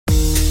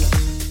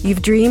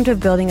You've dreamed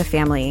of building a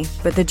family,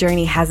 but the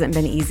journey hasn't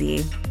been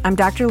easy. I'm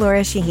Dr.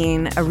 Laura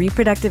Shaheen, a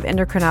reproductive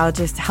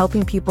endocrinologist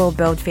helping people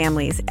build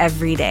families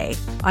every day.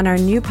 On our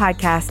new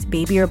podcast,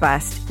 Baby or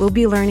Bust, we'll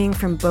be learning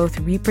from both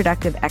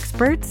reproductive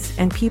experts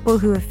and people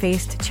who have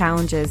faced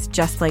challenges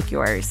just like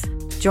yours.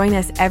 Join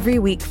us every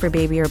week for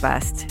Baby or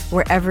Bust,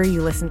 wherever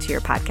you listen to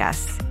your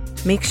podcasts.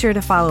 Make sure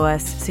to follow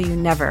us so you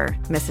never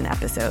miss an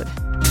episode.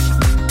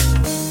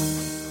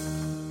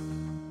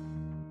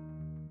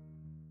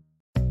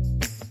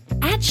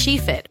 At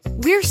SheFit,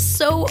 we're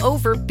so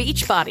over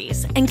beach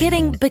bodies and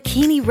getting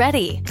bikini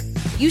ready.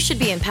 You should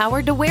be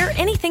empowered to wear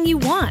anything you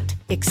want,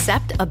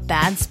 except a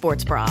bad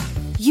sports bra.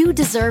 You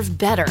deserve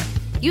better.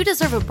 You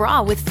deserve a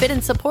bra with fit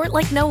and support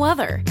like no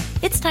other.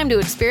 It's time to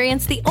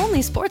experience the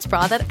only sports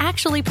bra that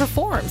actually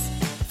performs.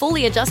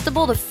 Fully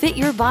adjustable to fit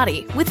your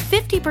body with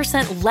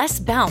 50% less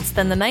bounce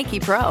than the Nike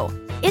Pro.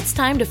 It's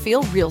time to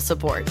feel real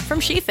support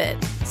from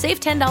SheFit. Save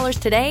 $10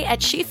 today at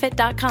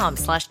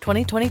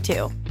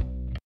SheFit.com/2022.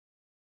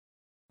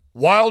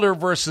 Wilder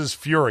versus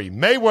Fury,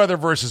 Mayweather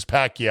versus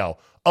Pacquiao,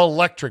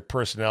 electric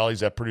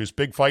personalities that produce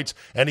big fights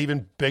and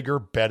even bigger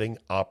betting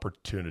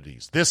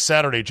opportunities. This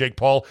Saturday, Jake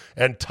Paul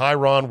and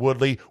Tyron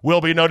Woodley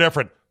will be no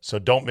different. So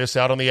don't miss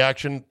out on the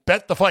action.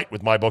 Bet the fight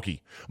with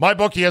MyBookie.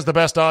 MyBookie has the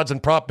best odds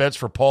and prop bets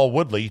for Paul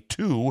Woodley,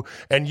 too,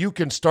 and you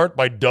can start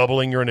by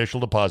doubling your initial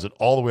deposit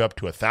all the way up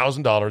to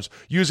 $1,000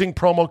 using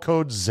promo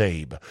code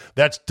ZABE.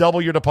 That's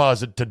double your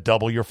deposit to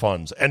double your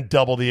funds and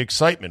double the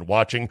excitement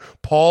watching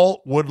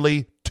Paul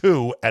Woodley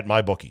 2 at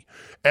MyBookie.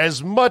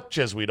 As much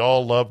as we'd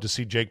all love to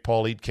see Jake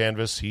Paul eat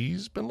canvas,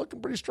 he's been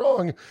looking pretty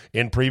strong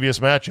in previous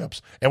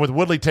matchups. And with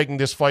Woodley taking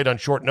this fight on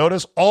short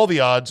notice, all the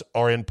odds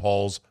are in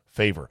Paul's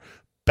favor.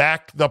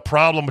 Back the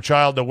problem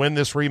child to win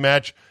this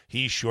rematch.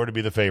 He's sure to be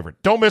the favorite.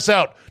 Don't miss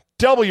out.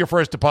 Double your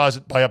first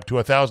deposit by up to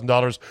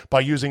 $1,000 by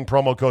using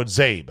promo code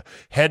ZABE.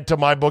 Head to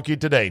MyBookie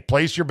today.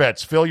 Place your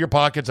bets, fill your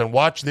pockets, and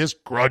watch this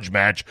grudge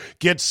match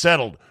get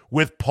settled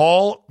with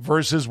Paul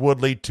versus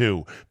Woodley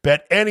 2.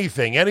 Bet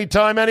anything,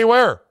 anytime,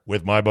 anywhere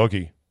with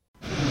MyBookie.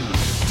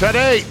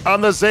 Today on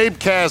the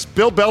Zabecast,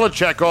 Bill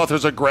Belichick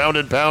authors a ground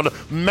and pound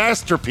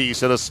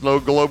masterpiece in a snow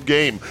globe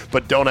game.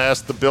 But don't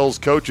ask the Bills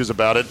coaches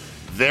about it.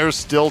 They're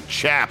still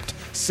chapped.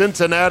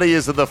 Cincinnati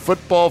is in the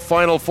football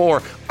Final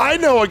Four. I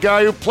know a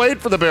guy who played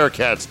for the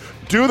Bearcats.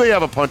 Do they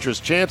have a puncher's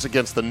chance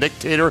against the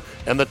Dictator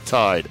and the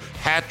Tide?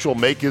 Hatch will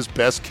make his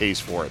best case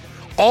for it.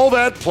 All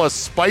that plus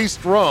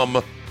spiced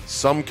rum,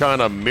 some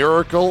kind of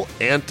miracle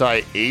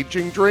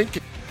anti-aging drink?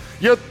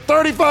 Your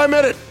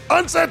 35-minute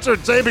uncensored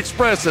Zabe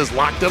Express is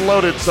locked and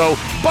loaded, so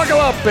buckle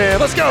up and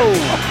let's go!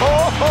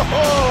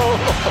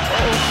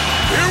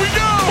 Here we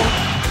go!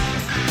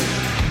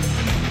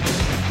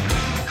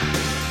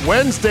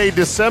 Wednesday,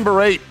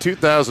 December 8,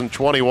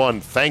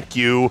 2021. Thank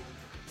you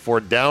for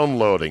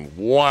downloading.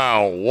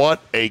 Wow, what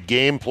a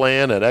game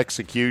plan and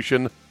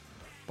execution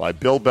by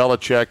Bill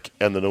Belichick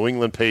and the New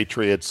England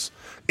Patriots.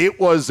 It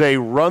was a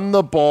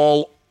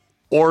run-the-ball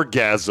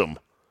orgasm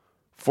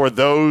for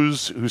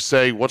those who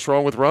say, what's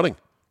wrong with running?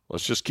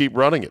 Let's just keep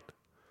running it.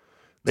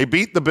 They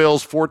beat the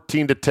Bills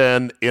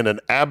 14-10 in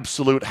an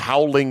absolute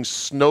howling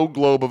snow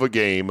globe of a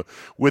game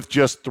with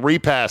just 3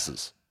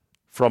 passes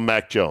from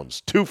Mac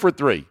Jones. 2 for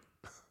 3.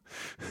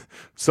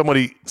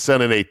 Somebody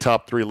sent in a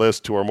top 3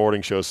 list to our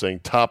morning show saying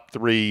top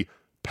 3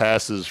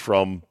 passes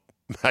from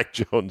Mac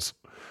Jones.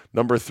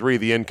 Number 3,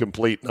 the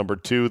incomplete. Number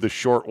 2, the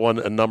short one.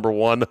 And number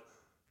 1,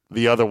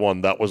 the other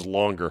one that was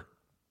longer.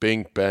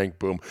 Bing, bang,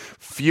 boom.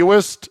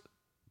 Fewest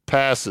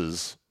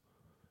passes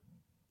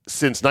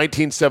since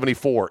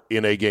 1974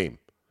 in a game.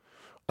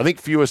 I think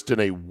fewest in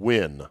a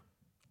win.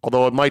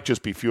 Although it might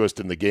just be fewest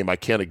in the game. I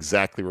can't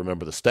exactly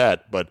remember the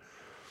stat. But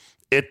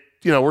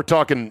we're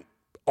talking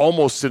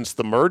almost since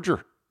the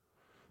merger.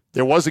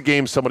 There was a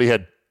game somebody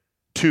had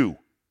 2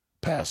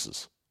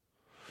 passes.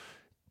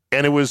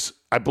 And it was,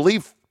 I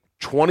believe,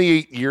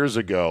 28 years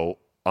ago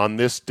on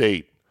this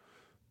date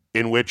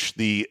in which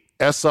the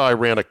SI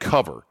ran a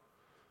cover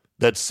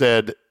that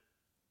said,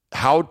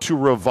 how to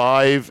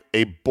revive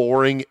a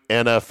boring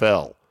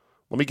NFL.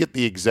 Let me get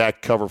the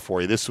exact cover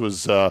for you. This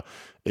was a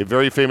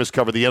very famous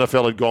cover. The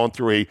NFL had gone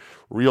through a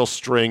real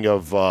string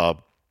of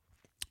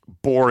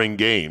boring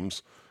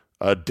games.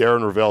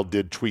 Darren Ravel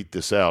did tweet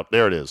this out.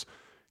 There it is.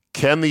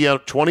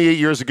 28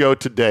 years ago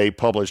today,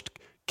 published,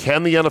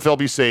 Can the NFL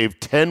be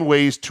saved? 10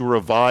 ways to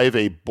revive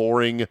a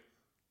boring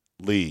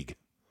league.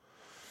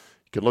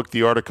 You can look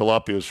the article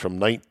up. It was from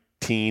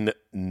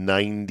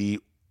 1990.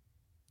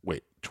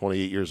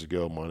 28 years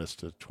ago minus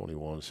the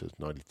 21, it says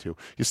 92.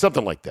 It's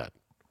something like that.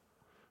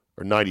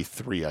 Or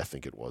 93, I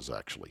think it was,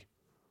 actually.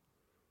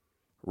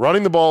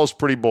 Running the ball is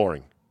pretty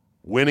boring.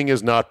 Winning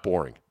is not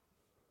boring.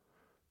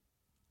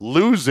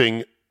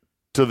 Losing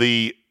to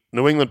the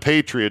New England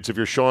Patriots, if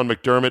you're Sean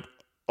McDermott,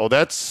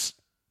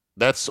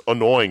 that's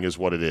annoying is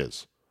what it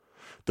is.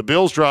 The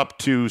Bills dropped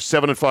to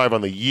 7-5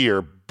 on the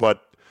year,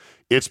 but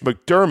it's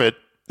McDermott,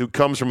 who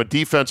comes from a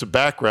defensive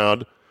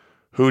background,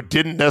 who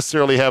didn't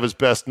necessarily have his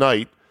best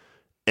night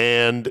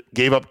and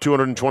gave up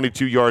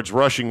 222 yards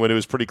rushing when it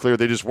was pretty clear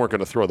they just weren't going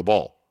to throw the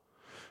ball.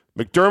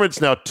 McDermott's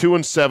now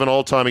 2-7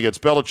 all-time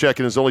against Belichick,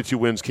 and his only 2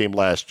 wins came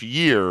last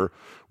year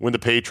when the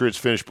Patriots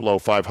finished below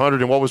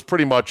 500 in what was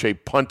pretty much a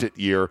punted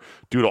year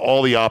due to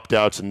all the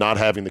opt-outs and not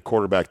having the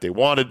quarterback they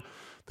wanted.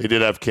 They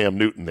did have Cam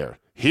Newton there.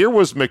 Here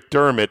was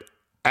McDermott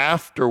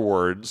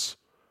afterwards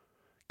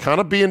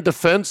kind of being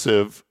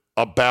defensive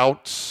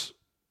about,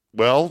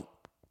 well,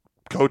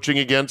 coaching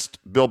against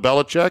Bill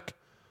Belichick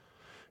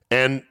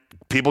and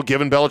people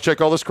giving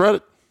Belichick all this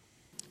credit.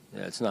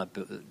 Yeah,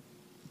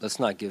 let's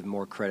not give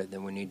more credit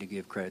than we need to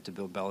give credit to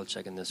Bill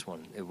Belichick in this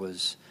one. It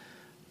was,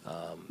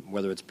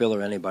 whether it's Bill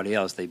or anybody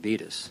else, they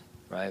beat us,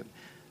 right?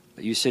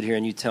 But you sit here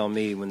and you tell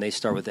me when we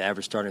start with the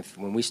average starting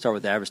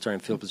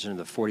field position of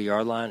the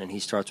 40-yard line and he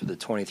starts with the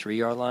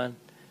 23-yard line,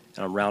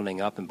 and I'm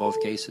rounding up in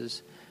both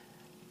cases,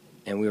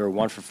 and we were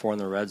 1 for 4 in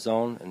the red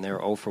zone and they were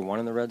 0 for 1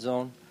 in the red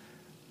zone,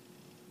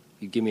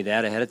 you give me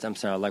that ahead of time, I'm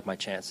saying I like my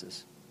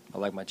chances.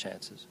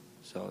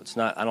 So it's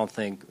not, I don't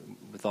think,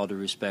 with all due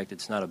respect,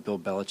 it's not a Bill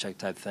Belichick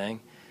type thing.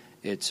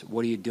 It's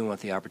what are you doing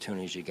with the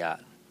opportunities you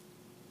got?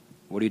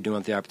 We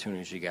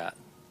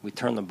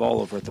turned the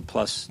ball over at the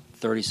plus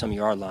 30-some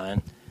yard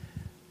line.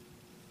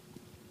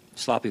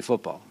 Sloppy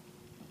football.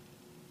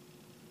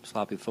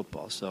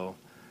 So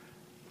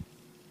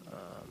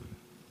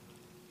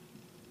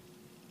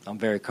I'm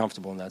very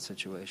comfortable in that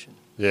situation.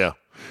 Yeah.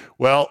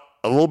 Well,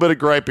 a little bit of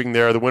griping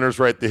there. The winners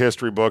write the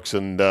history books,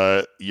 and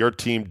your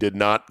team did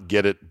not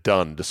get it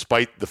done,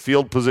 despite the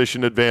field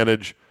position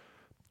advantage,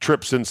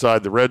 trips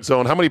inside the red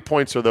zone. How many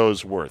points are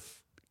those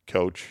worth,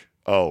 Coach?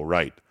 Oh,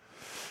 right.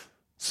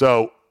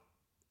 So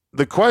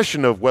the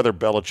question of whether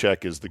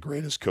Belichick is the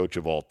greatest coach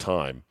of all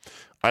time,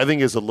 I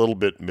think is a little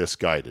bit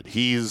misguided.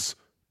 He's,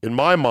 in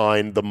my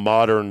mind, the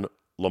modern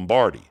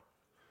Lombardi,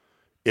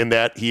 in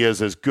that he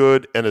is as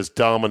good and as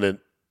dominant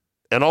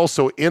and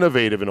also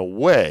innovative in a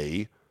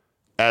way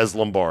as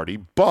Lombardi,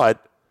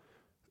 but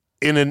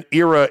in an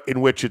era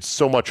in which it's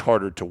so much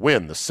harder to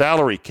win. The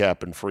salary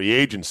cap and free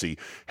agency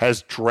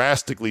has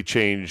drastically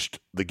changed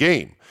the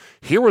game.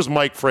 Here was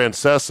Mike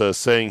Francesa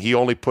saying he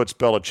only puts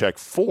Belichick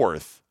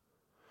 4th,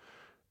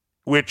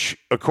 which,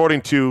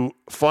 according to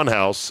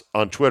Funhouse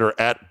on Twitter,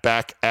 at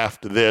Back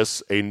After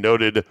This, a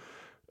noted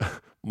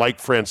Mike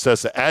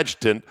Francesa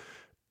adjutant,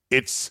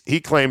 he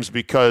claims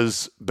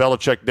because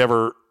Belichick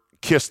never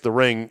kissed the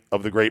ring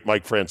of the great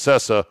Mike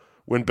Francesa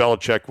when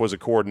Belichick was a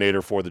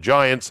coordinator for the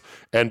Giants,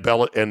 and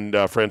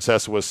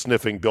Francesa was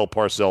sniffing Bill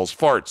Parcells'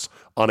 farts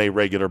on a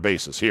regular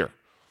basis. Here.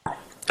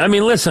 I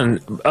mean, listen,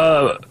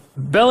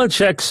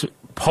 Belichick's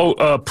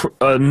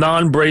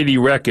non-Brady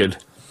record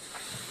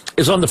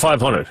is under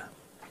 500.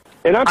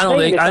 And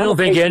I don't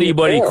think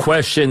anybody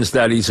questions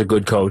that he's a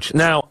good coach.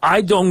 Now,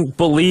 I don't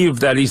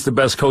believe that he's the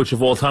best coach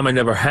of all time. I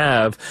never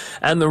have.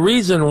 And the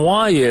reason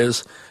why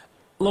is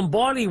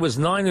Lombardi was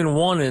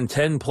 9-1 in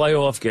 10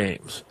 playoff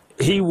games.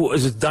 He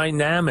was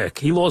dynamic.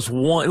 He lost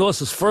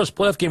his first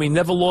playoff game. He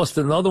never lost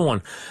another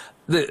one.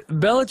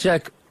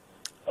 Belichick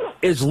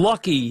is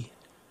lucky,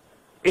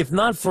 if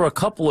not for a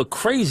couple of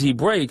crazy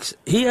breaks,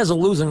 he has a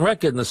losing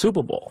record in the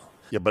Super Bowl.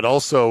 Yeah, but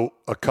also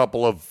a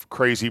couple of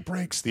crazy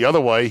breaks the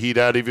other way, he'd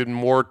had even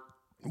more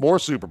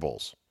Super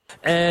Bowls.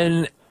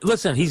 And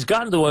listen, he's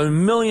gotten to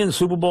 1 million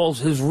Super Bowls.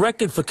 His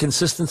record for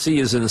consistency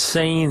is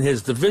insane.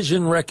 His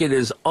division record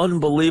is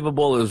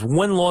unbelievable. His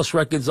win-loss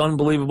record's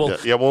unbelievable.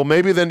 Yeah, well,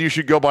 maybe then you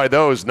should go by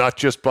those, not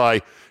just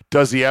by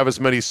does he have as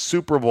many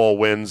Super Bowl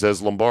wins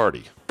as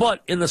Lombardi.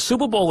 But in the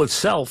Super Bowl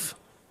itself,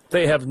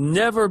 they have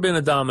never been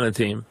a dominant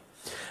team,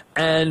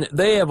 and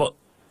they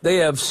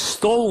have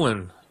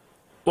stolen.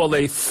 Well,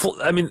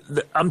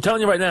 I'm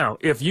telling you right now,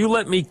 if you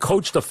let me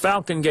coach the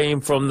Falcon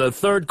game from the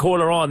third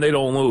quarter on, they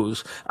don't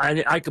lose.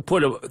 I could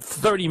put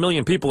 30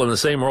 million people in the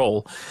same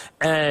role.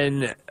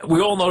 And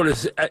we all know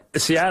this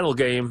Seattle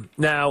game.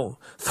 Now,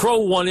 throw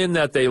one in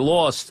that they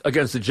lost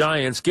against the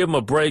Giants, give them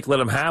a break, let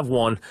them have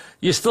one.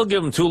 You still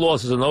give them 2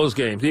 losses in those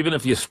games, even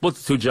if you split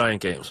the 2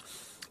 Giant games.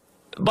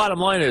 Bottom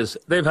line is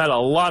they've had a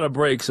lot of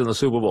breaks in the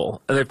Super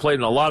Bowl, and they've played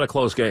in a lot of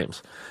close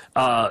games.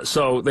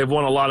 So they've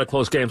won a lot of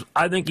close games.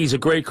 I think he's a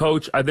great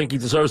coach. I think he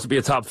deserves to be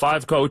a top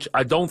 5 coach.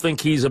 I don't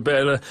think he's a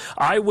better.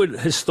 I would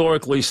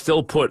historically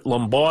still put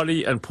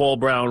Lombardi and Paul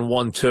Brown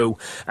 1-2,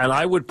 and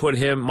I would put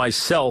him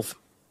myself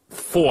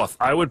 4th.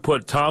 I would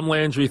put Tom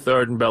Landry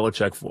 3rd and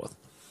Belichick 4th.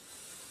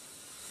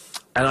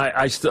 And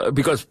I still,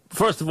 because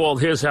first of all,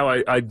 here's how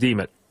I deem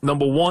it.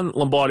 Number 1,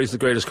 Lombardi's the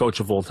greatest coach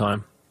of all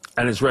time,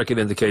 and his record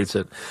indicates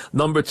it.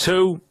 Number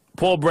 2,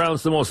 Paul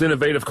Brown's the most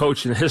innovative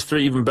coach in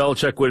history. Even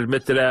Belichick would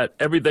admit to that.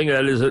 Everything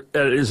that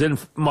is in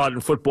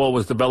modern football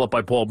was developed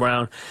by Paul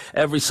Brown.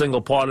 Every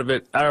single part of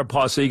it. Ara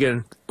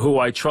Parsegan, who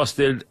I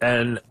trusted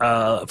and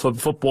for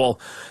football,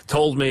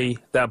 told me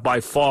that by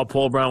far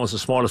Paul Brown was the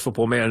smartest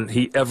football man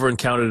he ever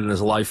encountered in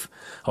his life.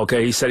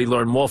 Okay, he said he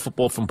learned more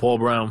football from Paul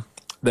Brown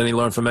than he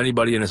learned from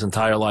anybody in his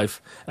entire life.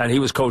 And he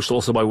was coached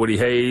also by Woody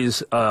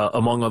Hayes,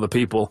 among other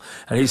people.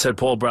 And he said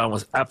Paul Brown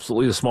was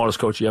absolutely the smartest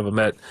coach he ever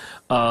met.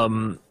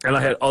 And I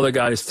had other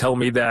guys tell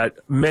me that,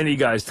 many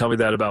guys tell me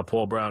that about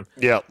Paul Brown.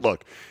 Yeah,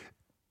 look,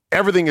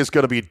 everything is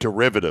going to be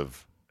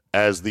derivative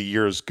as the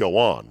years go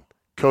on.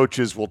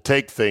 coaches will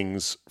take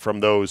things from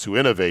those who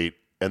innovate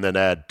and then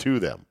add to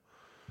them.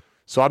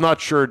 So I'm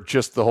not sure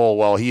just the whole,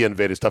 well, he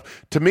innovated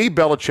stuff. To me,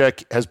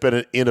 Belichick has been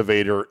an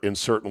innovator in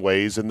certain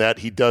ways in that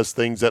he does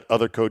things that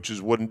other coaches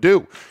wouldn't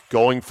do.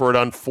 Going for it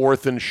on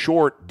 4th and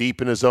short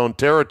deep in his own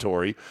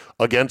territory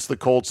against the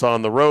Colts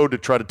on the road to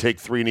try to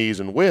take 3 knees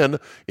and win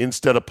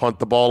instead of punt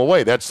the ball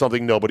away. That's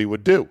something nobody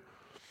would do.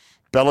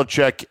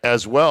 Belichick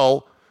as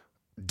well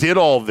did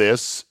all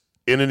this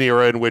in an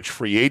era in which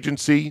free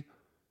agency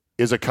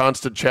is a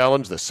constant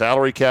challenge. The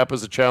salary cap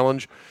is a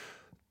challenge.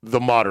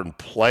 The modern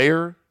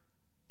player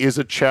is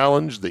a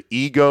challenge. The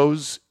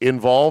egos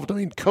involved. I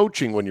mean,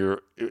 coaching when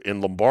you're in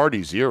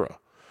Lombardi's era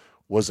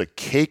was a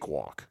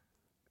cakewalk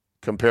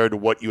compared to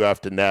what you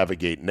have to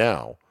navigate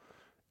now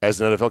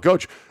as an NFL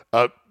coach.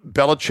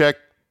 Belichick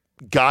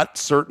got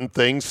certain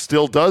things,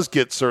 still does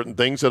get certain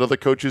things that other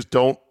coaches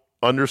don't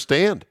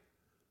understand.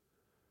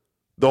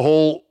 The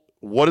whole,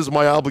 what is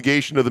my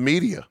obligation to the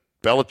media?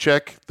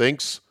 Belichick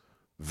thinks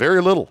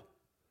very little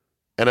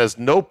and has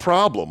no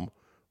problem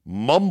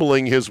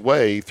mumbling his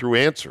way through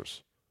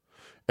answers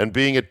and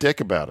being a dick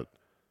about it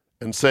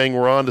and saying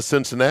we're on to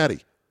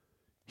Cincinnati.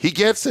 He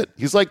gets it.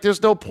 He's like,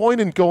 there's no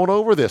point in going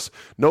over this.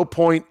 No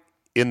point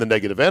in the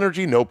negative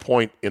energy. No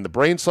point in the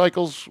brain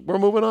cycles. We're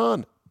moving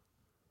on.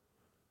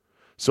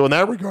 So in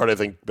that regard, I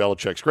think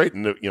Belichick's great.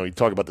 And, you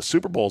talk about the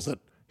Super Bowls that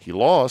he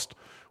lost.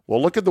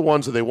 Well, look at the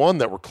ones that they won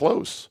that were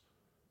close.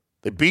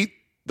 They beat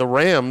the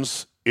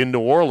Rams in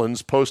New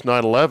Orleans post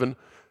 9/11,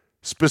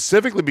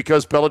 specifically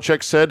because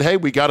Belichick said, hey,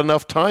 we got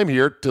enough time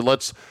here to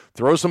let's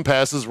throw some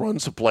passes, run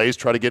some plays,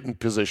 try to get in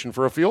position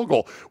for a field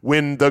goal.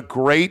 When the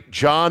great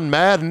John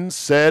Madden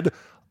said,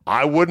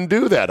 I wouldn't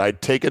do that.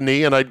 I'd take a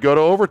knee and I'd go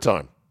to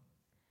overtime.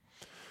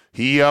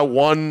 He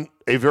won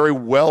a very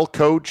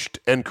well-coached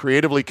and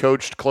creatively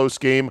coached close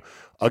game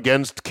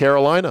against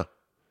Carolina.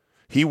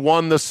 He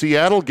won the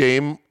Seattle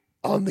game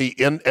on the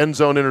end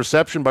zone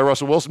interception by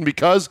Russell Wilson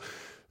because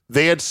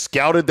they had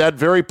scouted that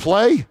very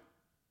play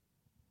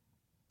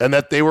and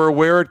that they were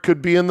aware it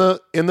could be in the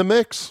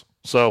mix.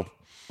 So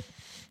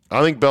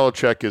I think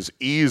Belichick is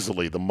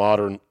easily the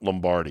modern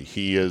Lombardi.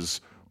 He is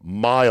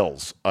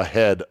miles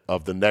ahead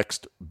of the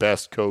next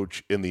best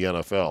coach in the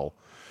NFL.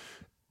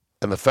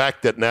 And the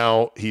fact that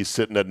now he's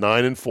sitting at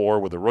 9-4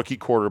 with a rookie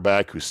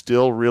quarterback who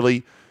still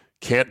really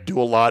can't do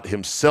a lot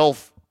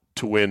himself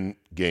to win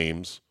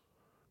games,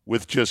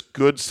 with just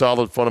good,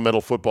 solid, fundamental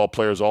football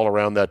players all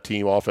around that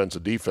team, offense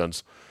and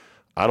defense,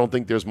 I don't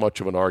think there's much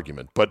of an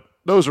argument. But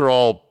those are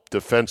all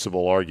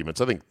defensible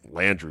arguments. I think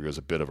Landry was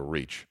a bit of a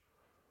reach.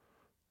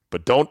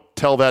 But don't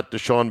tell that to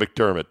Sean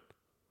McDermott,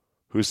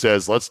 who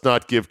says, let's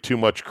not give too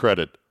much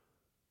credit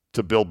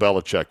to Bill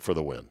Belichick for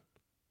the win.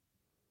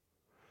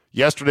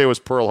 Yesterday was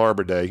Pearl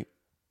Harbor Day,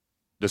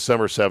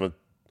 December 7th,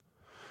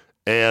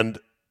 and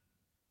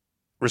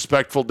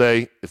respectful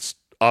day. It's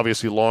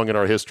obviously long in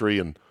our history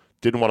and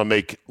didn't want to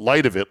make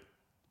light of it.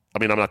 I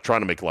mean, I'm not trying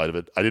to make light of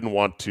it. I didn't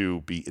want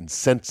to be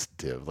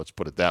insensitive, let's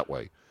put it that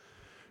way.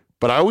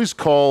 But I always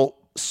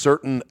call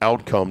certain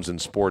outcomes in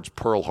sports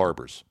Pearl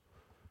Harbors.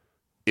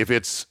 If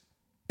it's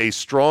a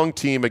strong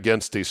team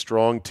against a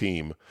strong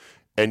team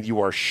and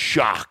you are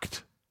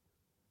shocked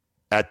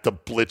at the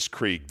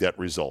blitzkrieg that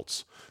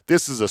results.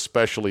 This is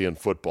especially in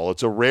football.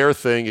 It's a rare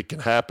thing. It can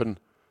happen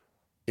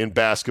in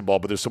basketball,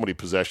 but there's so many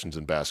possessions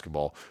in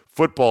basketball.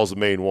 Football is the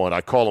main one.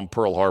 I call them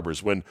Pearl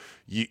Harbors, when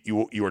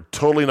you are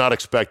totally not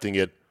expecting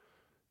it,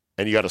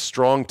 and you got a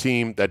strong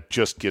team that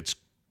just gets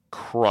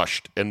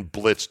crushed and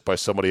blitzed by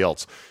somebody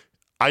else.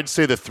 I'd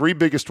say the 3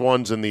 biggest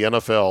ones in the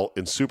NFL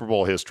in Super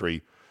Bowl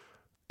history,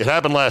 it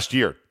happened last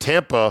year.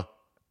 Tampa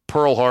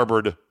Pearl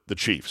Harbored the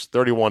Chiefs,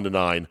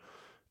 31-9,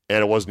 and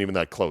it wasn't even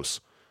that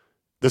close.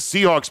 The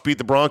Seahawks beat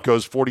the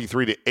Broncos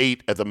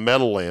 43-8 at the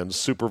Meadowlands,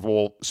 Super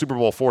Bowl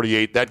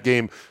 48. That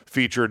game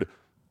featured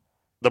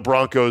the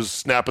Broncos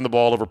snapping the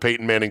ball over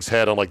Peyton Manning's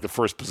head on like the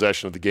first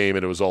possession of the game,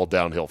 and it was all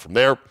downhill from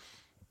there.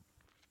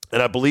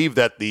 And I believe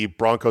that the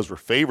Broncos were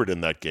favored in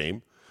that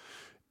game.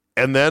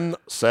 And then,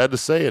 sad to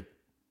say it,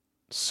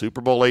 Super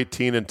Bowl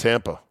 18 in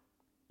Tampa,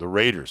 the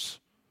Raiders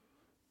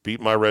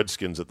beat my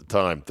Redskins at the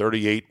time,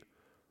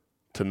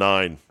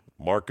 38-9.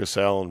 Marcus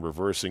Allen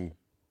reversing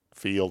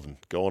field and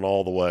going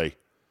all the way.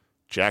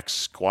 Jack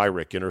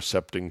Squirick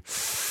intercepting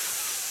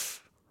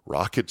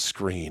rocket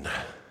screen.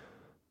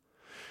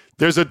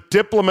 There's a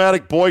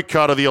diplomatic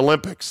boycott of the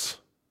Olympics.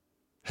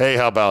 Hey,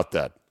 how about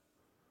that?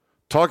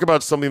 Talk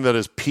about something that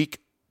is peak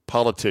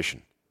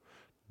politician.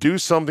 Do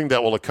something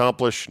that will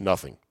accomplish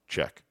nothing.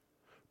 Check.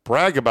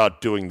 Brag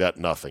about doing that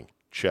nothing.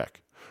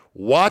 Check.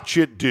 Watch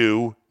it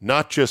do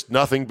not just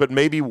nothing, but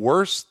maybe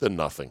worse than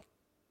nothing.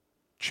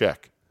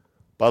 Check.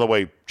 By the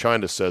way,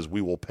 China says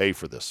we will pay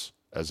for this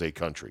as a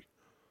country.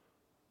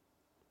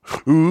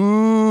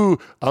 Ooh,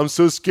 I'm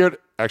so scared.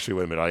 Actually,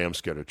 wait a minute. I am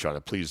scared of China.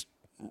 Please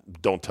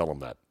don't tell them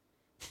that.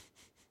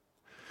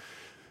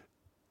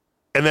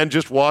 And then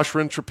just wash,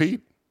 rinse,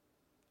 repeat.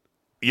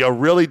 You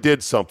really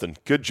did something.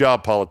 Good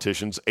job,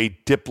 politicians. A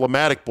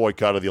diplomatic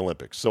boycott of the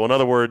Olympics. So in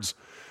other words,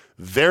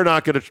 They're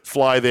not going to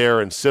fly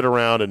there and sit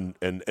around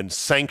and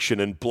sanction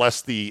and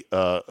bless the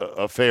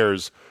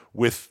affairs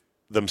with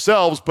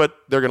themselves, but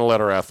they're going to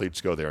let our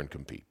athletes go there and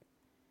compete.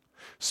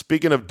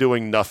 Speaking of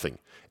doing nothing,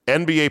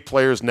 NBA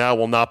players now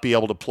will not be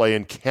able to play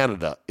in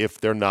Canada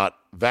if they're not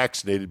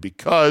vaccinated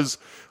because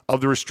of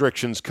the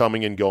restrictions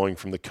coming and going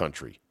from the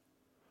country.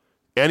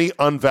 Any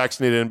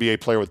unvaccinated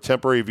NBA player with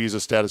temporary visa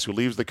status who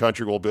leaves the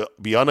country will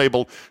be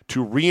unable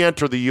to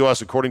re-enter the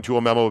U.S., according to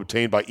a memo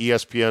obtained by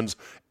ESPN's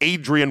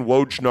Adrian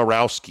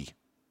Wojnarowski.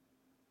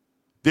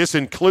 This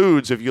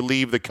includes if you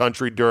leave the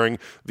country during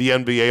the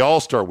NBA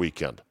All-Star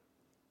weekend.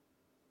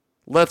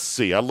 Let's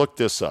see. I looked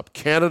this up.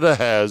 Canada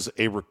has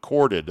a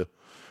recorded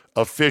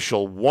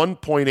official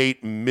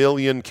 1.8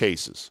 million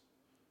cases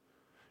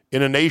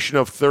in a nation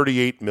of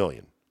 38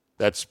 million.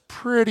 That's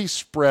pretty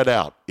spread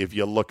out if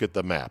you look at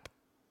the map.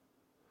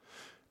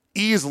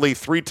 Easily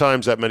 3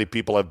 times that many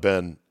people have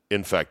been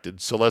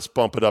infected, so let's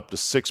bump it up to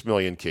 6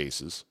 million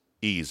cases.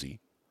 Easy.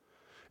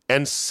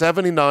 And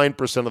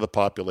 79% of the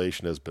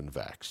population has been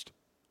vaxxed.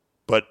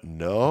 But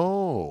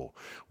no,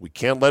 we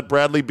can't let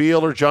Bradley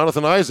Beal or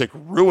Jonathan Isaac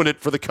ruin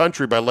it for the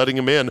country by letting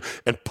him in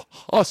and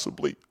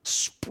possibly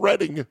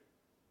spreading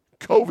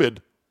COVID.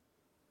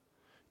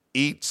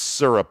 Eat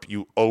syrup,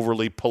 you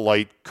overly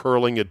polite,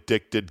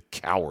 curling-addicted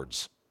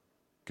cowards.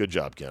 Good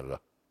job,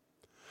 Canada.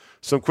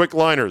 Some quick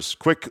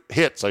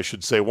hits, I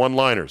should say,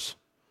 one-liners.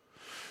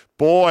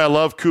 Boy, I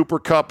love Cooper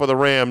Kupp of the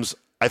Rams.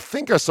 I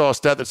think I saw a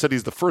stat that said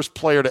he's the first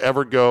player to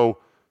ever go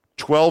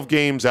 12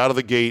 games out of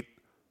the gate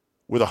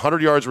with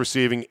 100 yards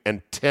receiving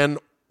and 10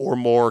 or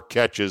more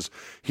catches.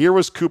 Here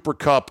was Cooper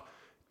Kupp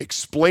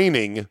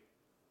explaining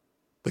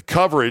the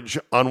coverage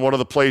on one of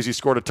the plays he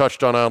scored a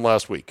touchdown on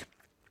last week.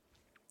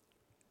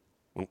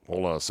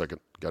 Hold on a second.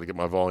 Got to get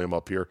my volume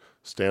up here.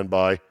 Stand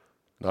by.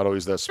 Not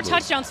always that smooth.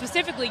 Touchdown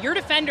specifically, your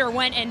defender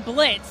went and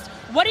blitzed.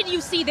 What did you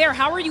see there?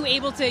 How were you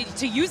able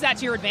to use that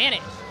to your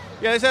advantage?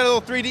 Yeah, they just had a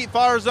little 3-deep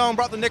fire zone,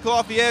 brought the nickel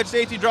off the edge,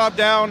 safety dropped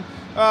down.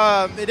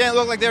 It didn't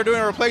look like they were doing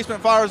a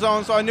replacement fire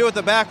zone, so I knew at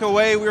the back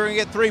away we were going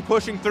to get 3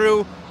 pushing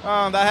through.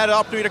 I had an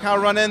opportunity to kind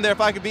of run in there if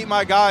I could beat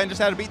my guy and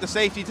just had to beat the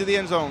safety to the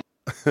end zone.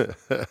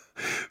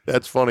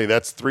 That's funny.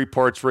 That's 3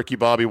 parts Ricky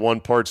Bobby, 1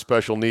 part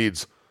special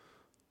needs.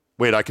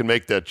 Wait, I can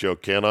make that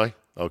joke, can't I?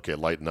 Okay,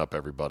 lighten up,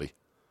 everybody.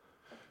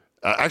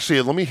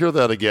 Actually, let me hear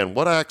that again.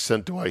 What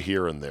accent do I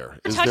hear in there?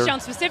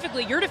 Touchdown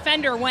specifically, your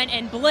defender went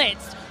and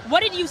blitzed.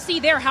 What did you see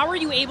there? How were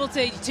you able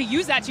to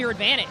use that to your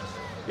advantage?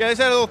 Yeah, they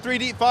just had a little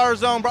 3-deep fire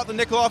zone, brought the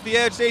nickel off the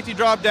edge, safety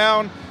dropped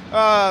down.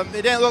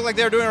 It didn't look like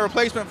they were doing a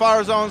replacement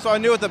fire zone, so I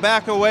knew at the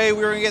back away we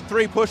were going to get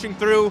 3 pushing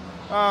through.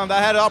 I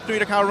had an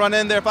opportunity to kind of run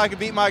in there if I could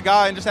beat my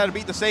guy and just had to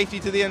beat the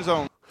safety to the end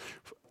zone.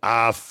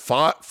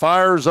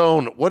 Fire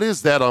zone. What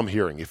is that I'm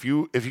hearing? If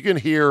you can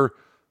hear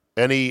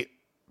any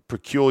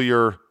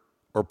peculiar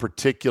or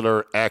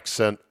particular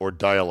accent or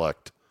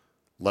dialect,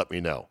 let me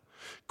know.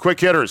 Quick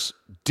hitters.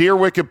 Dear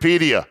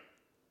Wikipedia,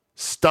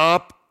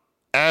 stop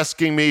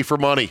asking me for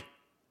money.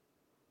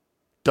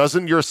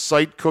 Doesn't your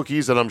site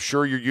cookies that I'm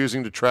sure you're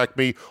using to track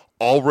me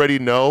already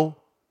know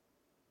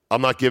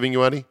I'm not giving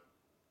you any?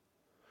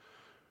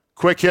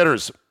 Quick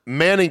hitters.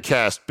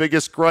 Manningcast,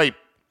 biggest gripe,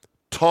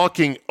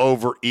 talking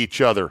over each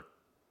other.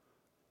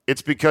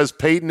 It's because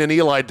Peyton and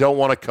Eli don't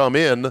want to come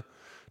in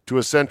to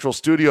a central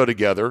studio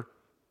together.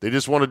 They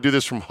just want to do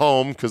this from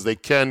home because they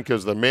can,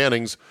 because they're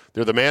Mannings,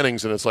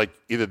 and it's like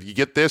either you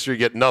get this or you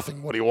get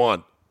nothing. What do you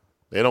want?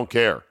 They don't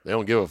care. They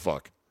don't give a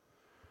fuck.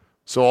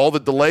 So all the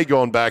delay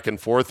going back and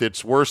forth,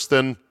 it's worse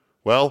than,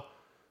 well,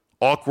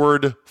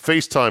 awkward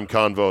FaceTime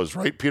convos,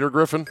 right, Peter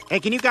Griffin? Hey,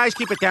 can you guys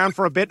keep it down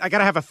for a bit? I got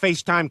to have a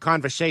FaceTime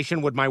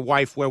conversation with my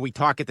wife where we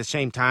talk at the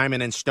same time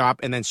and then stop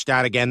and then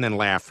start again, then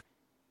laugh.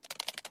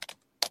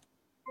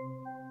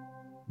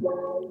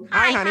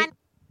 Hi, honey.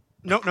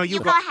 No, you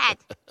go ahead.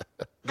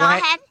 Go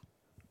ahead.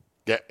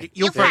 Yeah,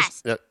 you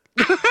first. Yeah.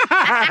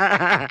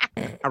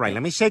 All right,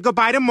 let me say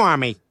goodbye to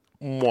Mommy.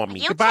 Mommy.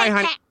 Goodbye,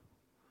 honey.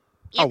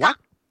 Oh, what?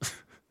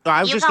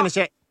 I was just going to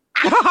say,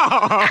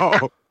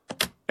 oh,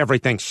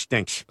 everything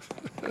stinks.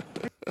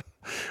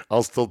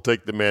 I'll still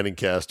take the Manning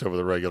cast over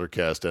the regular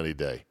cast any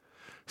day.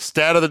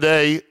 Stat of the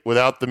day,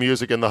 without the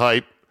music and the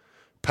hype,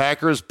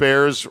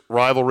 Packers-Bears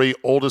rivalry,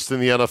 oldest in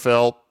the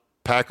NFL.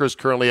 Packers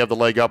currently have the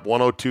leg up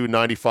 102,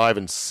 95,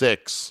 and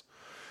 6.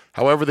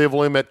 However, they've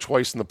only met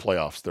twice in the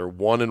playoffs. They're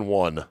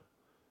 1-1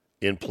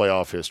 in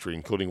playoff history,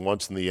 including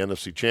once in the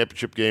NFC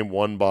Championship game,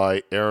 won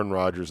by Aaron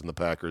Rodgers and the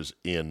Packers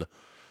in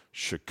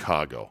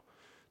Chicago.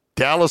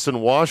 Dallas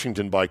and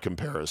Washington, by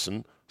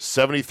comparison,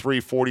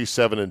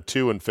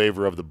 73-47-2 in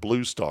favor of the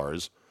Blue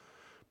Stars.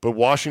 But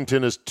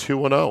Washington is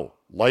 2-0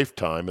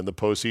 lifetime in the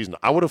postseason.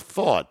 I would have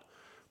thought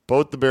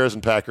both the Bears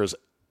and Packers,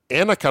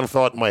 and I kind of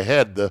thought in my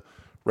head the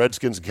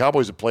Redskins and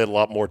Cowboys have played a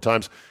lot more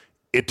times.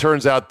 It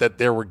turns out that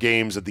there were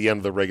games at the end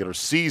of the regular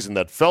season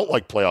that felt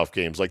like playoff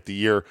games, like the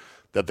year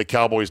that the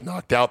Cowboys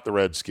knocked out the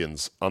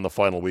Redskins on the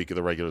final week of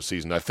the regular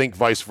season. I think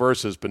vice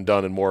versa has been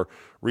done in more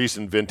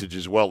recent vintage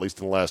as well, at least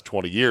in the last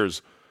 20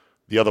 years,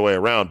 the other way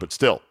around. But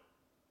still,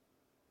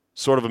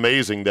 sort of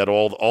amazing that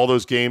all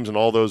those games and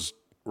all those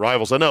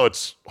rivals. I know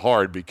it's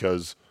hard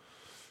because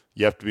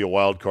you have to be a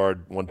wild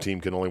card. One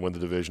team can only win the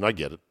division. I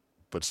get it,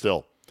 but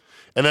still.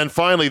 And then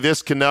finally,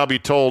 this can now be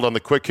told on the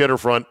quick hitter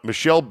front.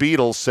 Michelle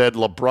Beadle said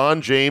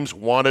LeBron James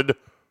wanted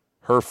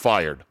her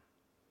fired.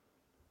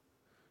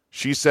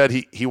 She said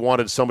he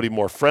wanted somebody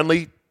more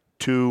friendly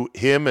to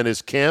him and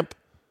his camp,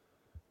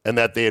 and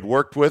that they had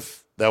worked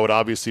with. That would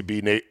obviously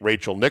be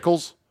Rachel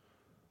Nichols,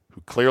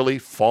 who clearly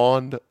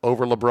fawned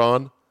over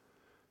LeBron.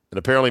 And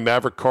apparently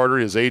Maverick Carter,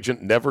 his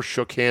agent, never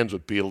shook hands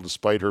with Beadle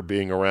despite her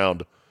being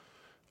around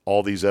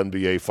all these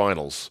NBA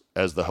finals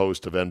as the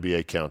host of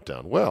NBA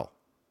Countdown. Well,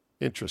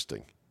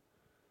 interesting.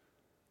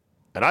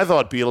 And I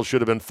thought Beadle should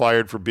have been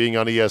fired for being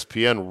on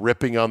ESPN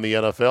ripping on the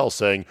NFL,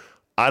 saying,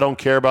 I don't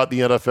care about the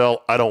NFL.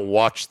 I don't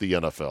watch the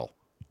NFL.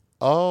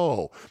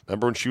 Oh,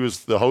 remember when she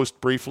was the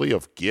host briefly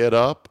of Get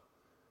Up?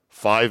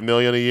 $5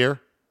 million a year?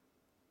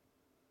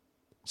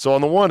 So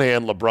on the one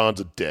hand, LeBron's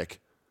a dick.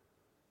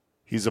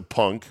 He's a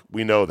punk.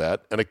 We know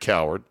that. And a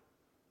coward.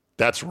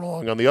 That's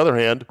wrong. On the other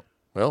hand,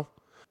 well,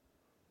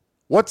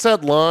 what's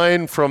that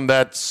line from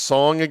that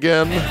song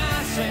again?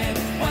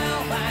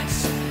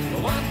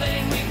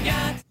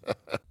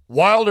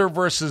 Wilder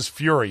versus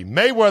Fury.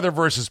 Mayweather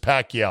versus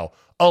Pacquiao.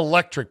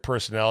 Electric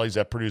personalities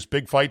that produce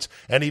big fights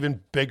and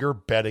even bigger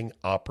betting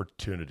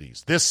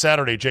opportunities. This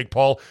Saturday, Jake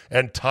Paul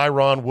and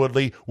Tyron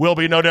Woodley will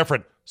be no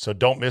different. So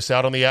don't miss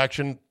out on the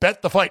action.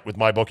 Bet the fight with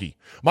MyBookie.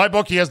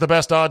 MyBookie has the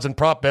best odds and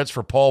prop bets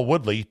for Paul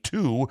Woodley,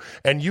 too,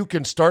 and you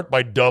can start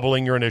by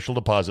doubling your initial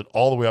deposit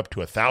all the way up to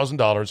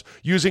 $1,000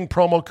 using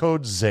promo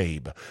code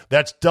ZABE.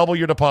 That's double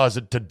your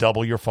deposit to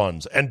double your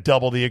funds and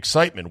double the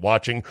excitement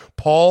watching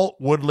Paul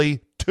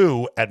Woodley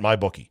 2 at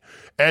MyBookie.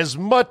 As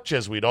much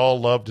as we'd all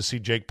love to see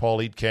Jake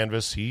Paul eat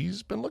canvas,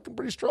 he's been looking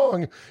pretty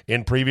strong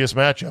in previous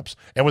matchups.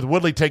 And with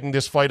Woodley taking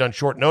this fight on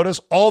short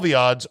notice, all the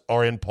odds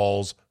are in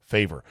Paul's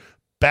favor.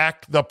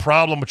 Back the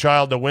problem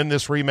child to win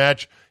this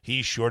rematch.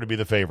 He's sure to be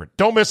the favorite.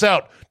 Don't miss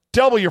out.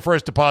 Double your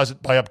first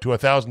deposit by up to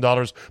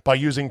 $1,000 by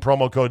using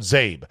promo code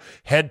ZABE.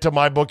 Head to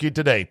MyBookie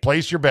today.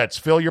 Place your bets,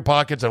 fill your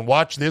pockets, and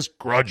watch this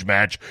grudge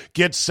match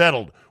get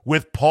settled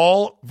with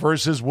Paul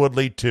versus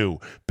Woodley 2.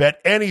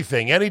 Bet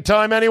anything,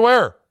 anytime,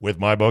 anywhere with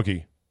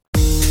MyBookie.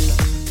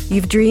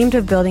 You've dreamed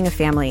of building a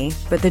family,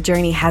 but the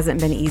journey hasn't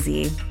been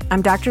easy.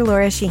 I'm Dr.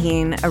 Laura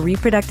Shaheen, a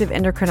reproductive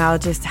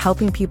endocrinologist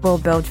helping people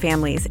build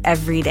families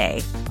every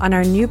day. On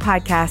our new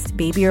podcast,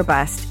 Baby or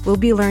Bust, we'll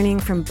be learning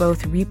from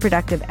both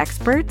reproductive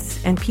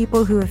experts and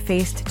people who have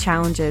faced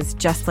challenges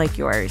just like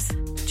yours.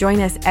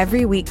 Join us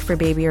every week for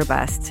Baby or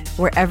Bust,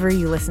 wherever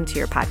you listen to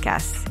your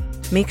podcasts.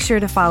 Make sure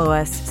to follow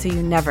us so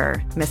you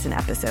never miss an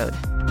episode.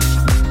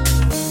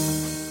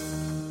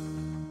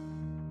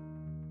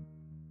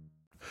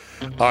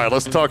 All right,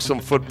 let's talk some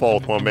football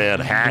with my man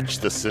Hatch,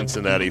 the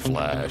Cincinnati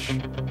Flash.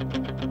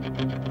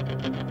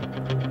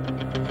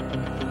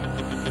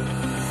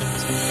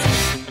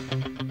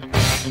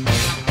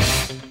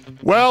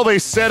 Well, they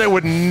said it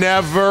would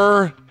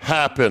never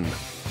happen.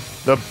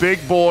 The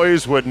big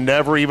boys would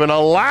never even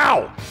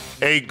allow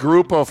a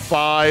group of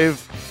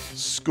 5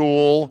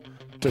 school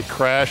to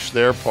crash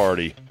their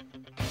party.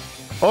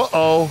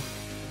 Uh-oh.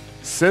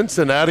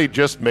 Cincinnati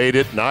just made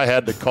it, and I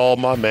had to call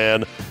my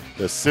man,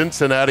 the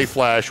Cincinnati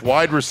Flash,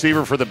 wide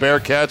receiver for the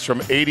Bearcats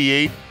from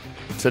 88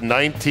 to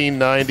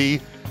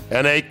 1990,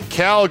 and a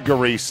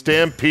Calgary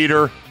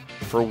Stampeder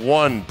for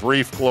one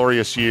brief,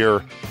 glorious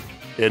year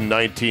in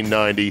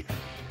 1990.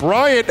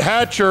 Bryant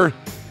Hatcher,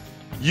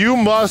 you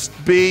must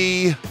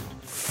be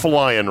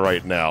flying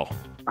right now.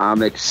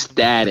 I'm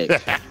ecstatic.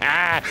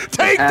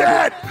 Take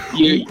that!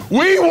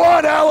 We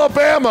want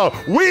Alabama!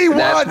 We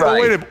want...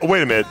 Right. Oh,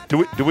 wait a minute.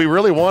 Do we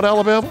really want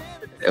Alabama?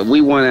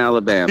 We want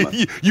Alabama.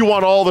 You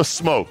want all the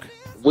smoke.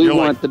 We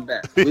want the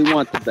best. We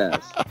want the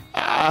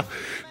best.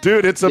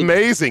 Dude, it's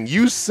amazing.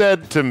 You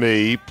said to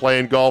me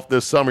playing golf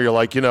this summer, you're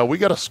like, we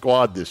got a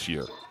squad this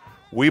year.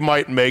 We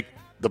might make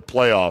the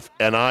playoff.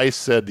 And I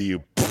said to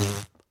you,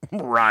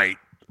 right.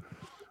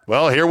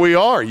 Well, here we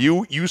are.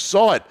 You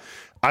saw it.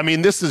 I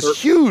mean, this is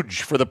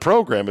huge for the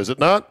program, is it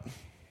not?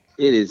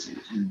 It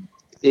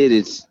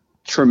is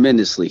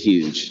tremendously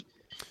huge.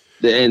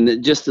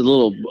 And just a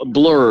little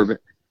blurb,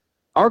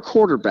 our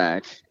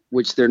quarterback,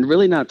 which they're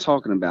really not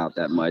talking about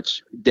that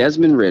much,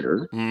 Desmond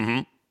Ridder,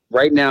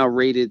 right now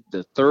rated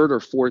the 3rd or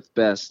 4th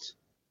best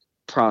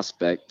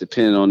prospect,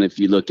 depending on if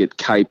you look at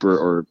Kiper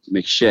or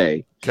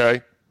McShay.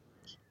 Okay.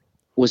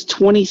 Was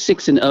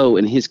 26-0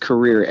 in his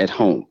career at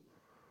home.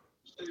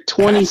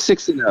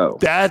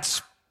 26-0.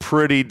 That's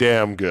pretty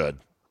damn good.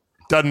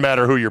 Doesn't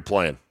matter who you're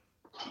playing.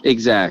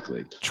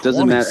 Exactly.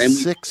 Doesn't matter.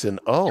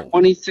 26-0.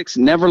 26,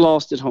 never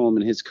lost at home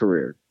in his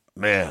career.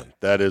 Man,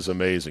 that is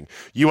amazing.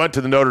 You went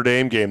to the Notre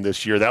Dame game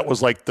this year. That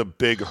was like the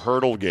big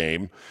hurdle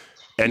game,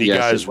 and you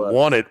guys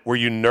won it. Were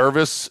you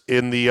nervous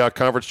in the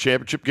conference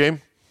championship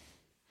game?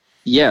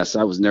 Yes,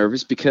 I was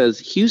nervous because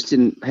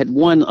Houston had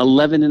won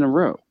 11 in a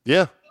row.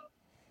 Yeah.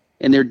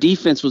 And their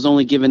defense was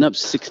only giving up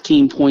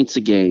 16 points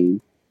a game.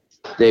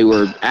 They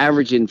were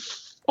averaging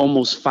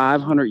almost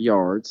 500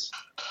 yards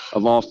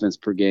of offense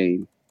per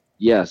game.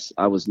 Yes,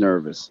 I was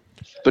nervous.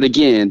 But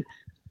again,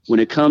 when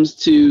it comes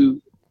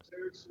to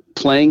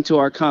playing to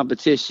our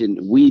competition,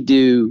 we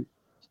do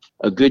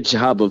a good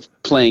job of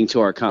playing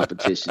to our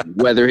competition,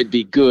 whether it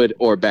be good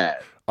or bad.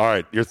 All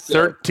right, you're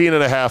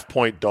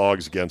 13.5-point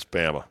dogs against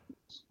Bama.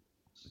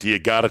 Do you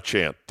got a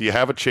chance? Do you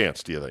have a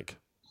chance, do you think?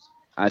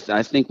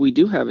 I think we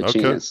do have a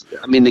chance.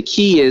 I mean, the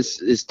key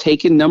is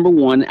taking number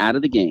one out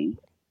of the game.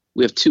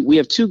 We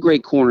have two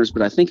great corners,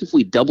 but I think if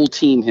we double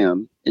team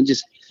him and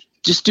just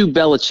do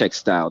Belichick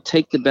style,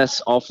 take the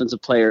best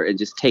offensive player and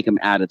just take him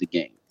out of the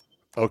game.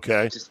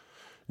 Okay.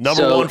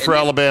 Number one for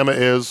Alabama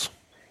is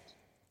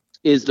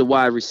the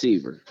wide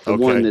receiver, the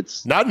one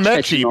that's not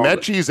Mechie.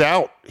 Mechie's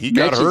out. He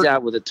got hurt. Mechie's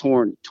out with a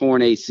torn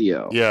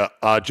ACL. Yeah,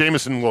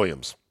 Jamison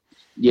Williams.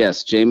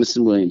 Yes,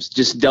 Jamison Williams.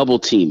 Just double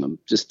team him.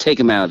 Just take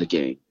him out of the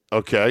game.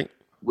 Okay.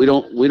 We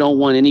don't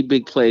want any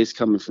big plays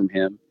coming from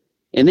him,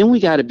 and then we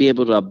got to be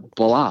able to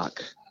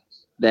block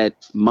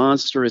that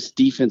monstrous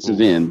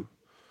defensive end,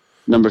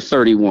 number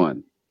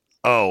 31.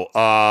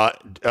 Oh,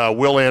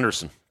 Will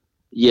Anderson.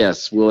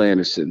 Yes, Will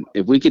Anderson.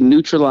 If we can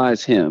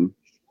neutralize him,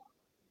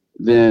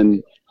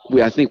 then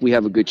I think we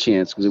have a good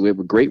chance because we have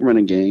a great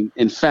running game.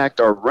 In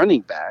fact, our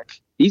running back,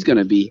 he's going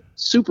to be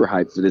super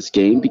hyped for this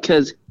game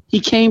because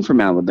he came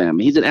from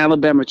Alabama. He's an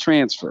Alabama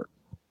transfer.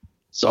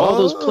 So all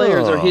those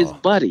players are his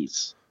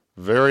buddies.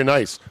 Very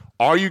nice.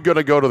 Are you going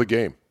to go to the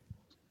game?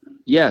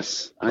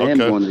 Yes, I am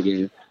going to the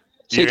game.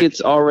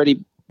 Tickets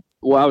already.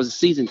 Well, I was a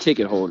season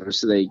ticket holder,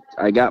 so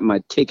I got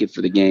my ticket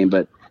for the game,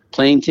 but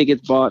plane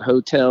tickets bought,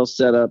 hotel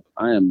set up.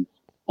 I am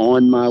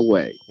on my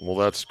way. Well,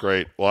 that's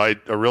great. Well, I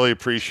really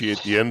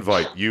appreciate the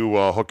invite. You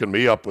hooking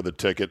me up with a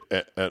ticket.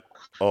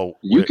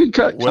 You can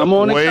come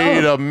on.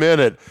 Wait a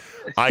minute.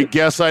 I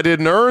guess I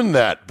didn't earn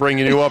that.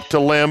 Bringing you up to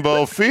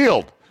Lambeau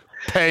Field,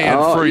 paying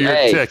for your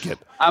ticket.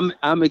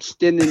 I'm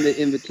extending the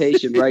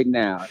invitation right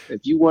now.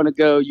 If you want to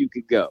go, you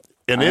could go.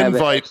 An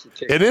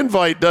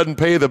invite doesn't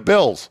pay the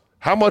bills.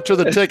 How much are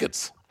the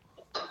tickets?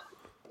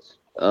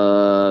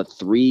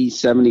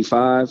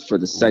 $375 for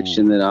the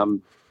section that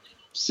I'm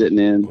sitting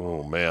in.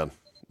 Oh man,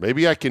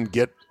 maybe I can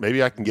get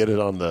it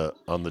on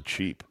the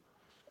cheap.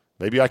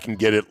 Maybe I can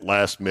get it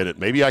last minute.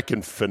 Maybe I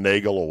can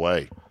finagle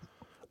away.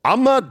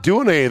 I'm not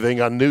doing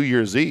anything on New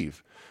Year's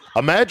Eve.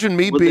 Imagine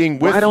me being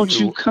with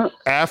you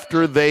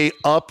after they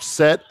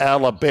upset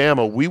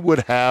Alabama. We would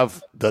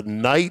have the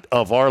night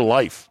of our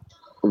life.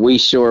 We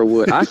sure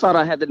would. I thought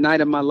I had the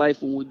night of my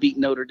life when we beat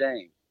Notre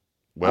Dame.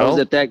 Well, I was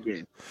at that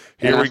game.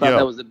 And I thought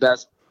that was the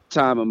best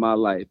time of my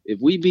life. If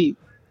we beat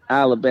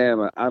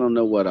Alabama, I don't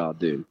know what I'll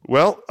do.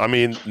 Well, I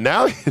mean,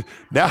 now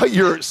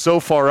you're so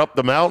far up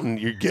the mountain,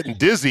 you're getting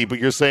dizzy, but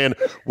you're saying,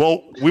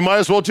 well, we might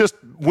as well just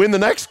win the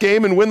next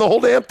game and win the whole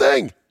damn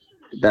thing.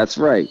 That's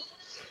right.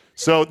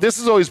 So this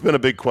has always been a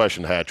big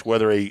question, Hatch,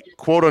 whether a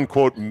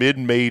quote-unquote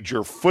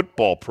mid-major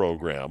football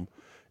program,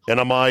 and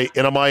am I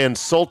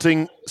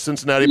insulting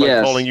Cincinnati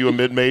by calling you a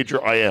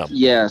mid-major? I am.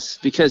 Yes,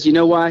 because you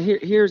know why?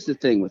 Here's the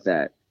thing with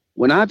that.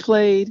 When I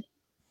played,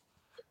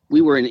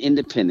 we were an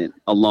independent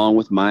along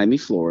with Miami,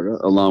 Florida,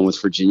 along with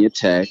Virginia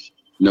Tech,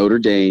 Notre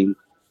Dame,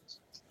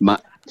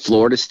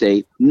 Florida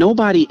State.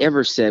 Nobody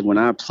ever said when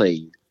I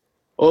played,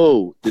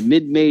 oh, the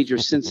mid-major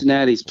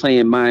Cincinnati's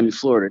playing Miami,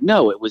 Florida.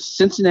 No, it was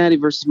Cincinnati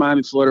versus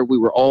Miami, Florida. We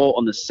were all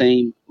on the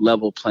same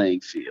level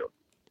playing field.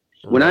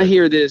 Right. When I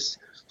hear this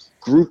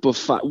group of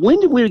five, when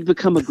did we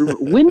become a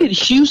group? When did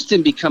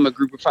Houston become a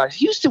group of five?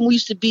 Houston, we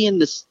used to be in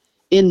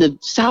the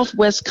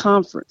Southwest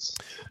Conference.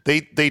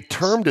 They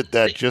termed it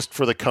that just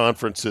for the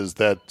conferences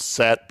that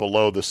sat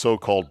below the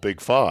so-called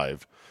Big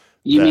Five.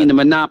 You mean the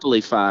Monopoly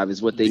Five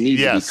is what they need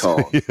to be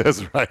called.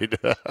 Yes, right.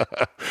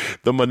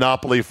 The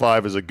Monopoly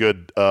Five is a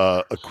good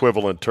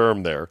equivalent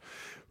term there.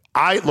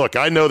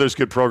 I know there's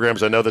good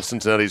programs. I know that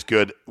Cincinnati's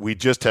good. We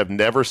just have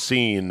never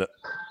seen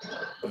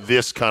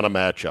this kind of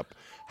matchup.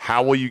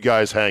 How will you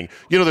guys hang?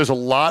 You know, there's a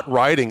lot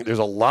riding. There's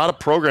a lot of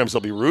programs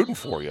that'll be rooting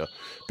for you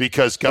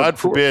because God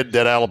forbid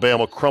that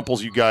Alabama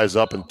crumples you guys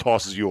up and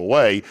tosses you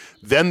away.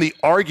 Then the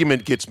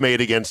argument gets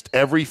made against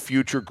every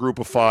future group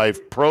of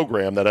five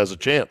program that has a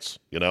chance,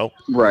 you know?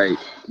 Right.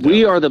 Yeah.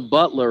 We are the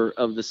Butler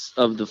of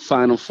the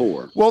Final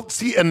Four. Well,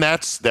 see, and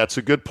that's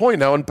a good point.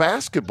 Now, in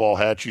basketball,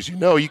 Hatch, as you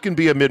know, you can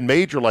be a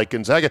mid-major like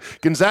Gonzaga.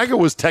 Gonzaga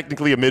was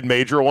technically a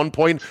mid-major at one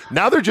point.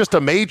 Now they're just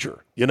a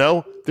major, you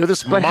know? They're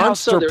this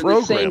monster They're program.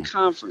 In the same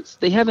conference.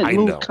 They haven't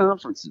moved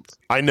conferences.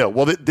 I know.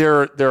 Well,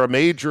 they're a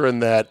major in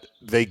that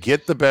they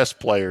get the best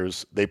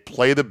players. They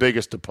play the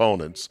biggest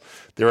opponents.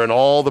 They're in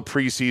all the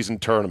preseason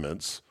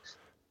tournaments,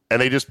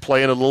 and they just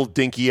play in a little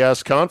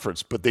dinky-ass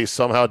conference, but they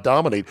somehow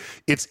dominate.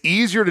 It's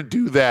easier to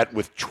do that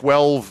with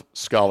 12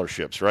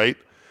 scholarships, right?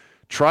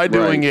 Try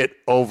doing it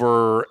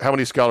over how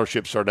many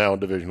scholarships are now in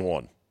Division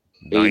I?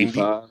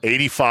 85.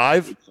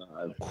 85?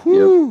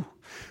 Whew. Yep.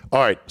 All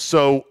right,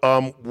 so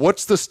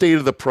what's the state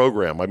of the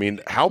program? I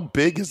mean, how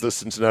big is the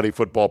Cincinnati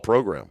football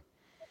program?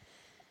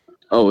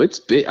 Oh, it's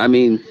big. I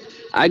mean,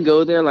 I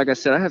go there, like I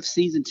said, I have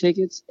season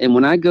tickets, and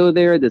when I go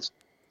there,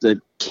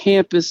 the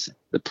campus,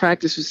 the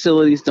practice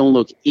facilities don't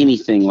look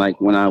anything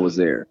like when I was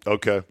there.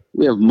 Okay.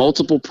 We have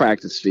multiple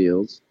practice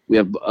fields. We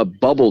have a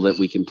bubble that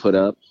we can put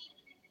up.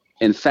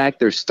 In fact,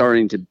 they're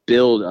starting to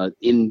build an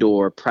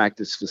indoor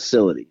practice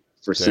facility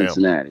for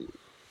Cincinnati.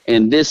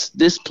 And this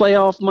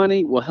playoff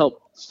money will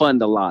help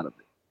fund a lot of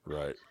it.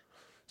 Right.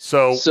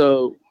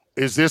 So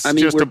is this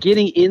we're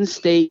getting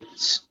in-state.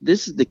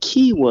 This is the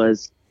key,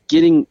 was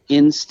getting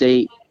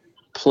in-state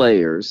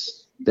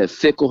players that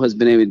Fickell has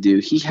been able to do.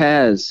 He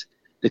has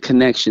the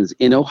connections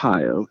in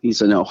Ohio.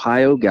 He's an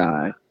Ohio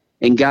guy.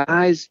 And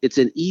guys, it's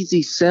an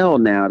easy sell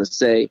now to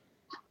say,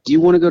 do you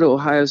want to go to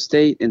Ohio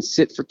State and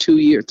sit for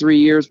 3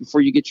 years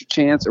before you get your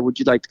chance, or would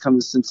you like to come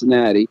to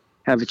Cincinnati,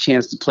 have a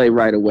chance to play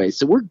right away?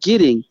 So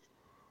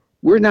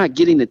we're not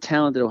getting the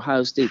talent that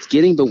Ohio State's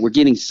getting, but we're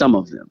getting some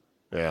of them.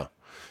 Yeah.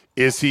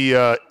 Is he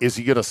going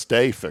to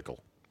stay, Fickell?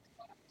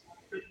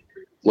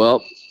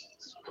 Well,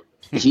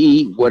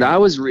 what I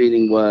was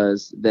reading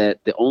was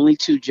that the only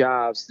 2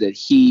 jobs that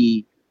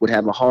he would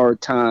have a hard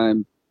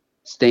time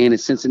staying at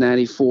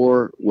Cincinnati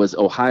for was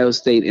Ohio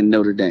State and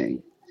Notre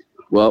Dame.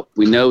 Well,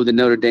 we know the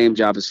Notre Dame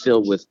job is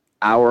filled with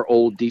our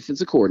old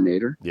defensive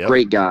coordinator,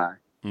 great guy,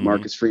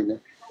 Marcus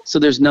Freeman. So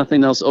there's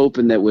nothing else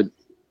open that would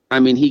 –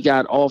 he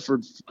got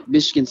offered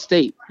Michigan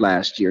State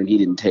last year, and he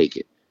didn't take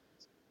it.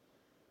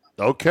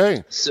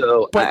 Okay.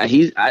 So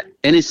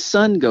and his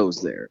son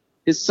goes there.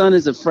 His son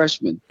is a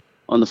freshman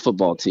on the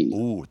football team.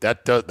 Ooh,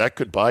 that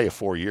could buy you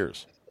 4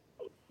 years.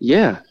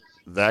 Yeah.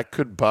 That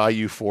could buy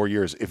you 4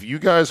 years. If you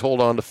guys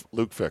hold on to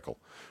Luke Fickell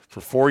for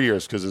 4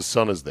 years because his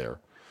son is there,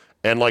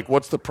 and,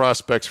 what's the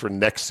prospects for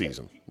next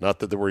season? Not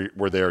that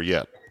we're there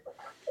yet.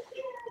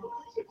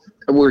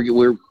 We're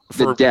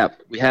the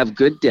depth. We have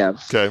good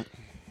depth. Okay.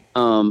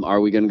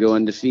 Are we going to go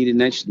undefeated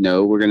next?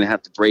 No, we're going to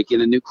have to break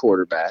in a new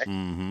quarterback.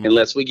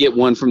 Unless we get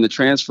one from the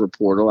transfer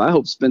portal. I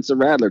hope Spencer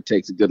Rattler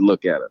takes a good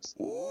look at us.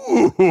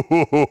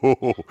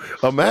 Ooh,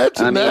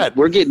 imagine that.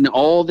 We're getting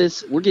all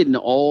this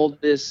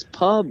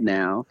pub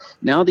now.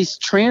 Now these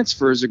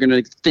transfers are going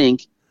to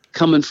think,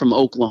 coming from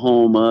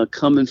Oklahoma,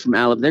 coming from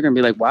Alabama, they're going to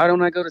be like, why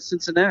don't I go to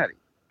Cincinnati?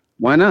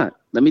 Why not?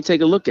 Let me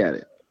take a look at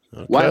it.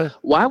 Okay.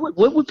 What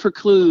would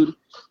preclude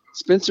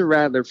Spencer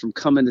Rattler from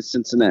coming to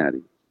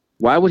Cincinnati?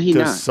 Why would he not?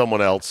 Because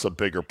someone else, a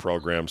bigger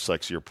program,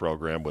 sexier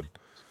program, would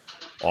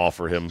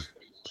offer him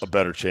a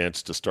better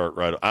chance to start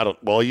right.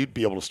 You'd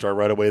be able to start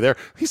right away there.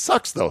 He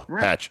sucks, though,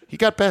 Hatch. He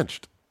got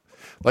benched.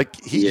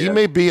 He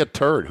may be a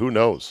turd. Who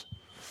knows?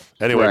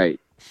 Anyway,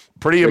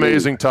 pretty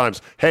amazing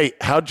times. Hey,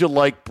 how'd you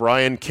like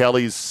Brian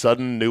Kelly's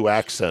sudden new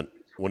accent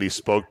when he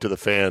spoke to the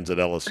fans at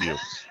LSU?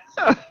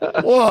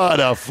 What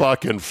a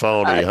fucking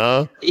phony,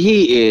 huh?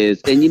 He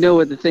is. And you know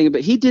what the thing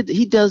about he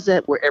does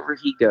that wherever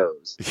he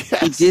goes.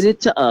 Yes. He did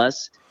it to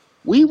us.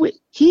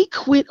 He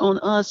quit on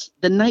us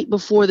the night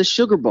before the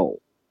Sugar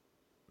Bowl.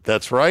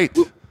 That's right.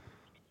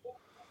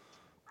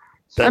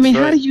 How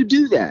do you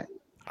do that?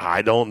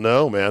 I don't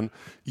know, man.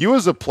 You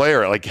as a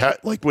player,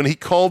 like when he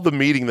called the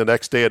meeting the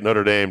next day at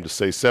Notre Dame to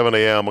say 7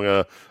 a.m. I'm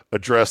going to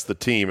address the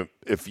team.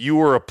 If you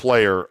were a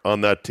player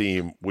on that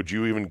team, would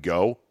you even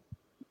go?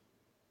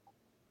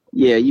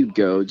 Yeah, you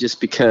go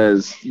just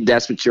because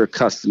that's what you're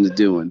accustomed to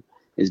doing,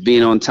 is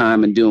being on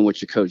time and doing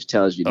what your coach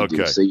tells you to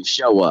do. So you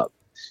show up.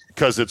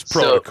 Because it's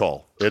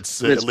protocol.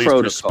 It's at least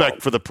protocol.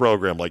 Respect for the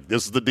program. Like,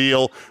 this is the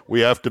deal. We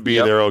have to be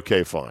there.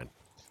 Okay, fine.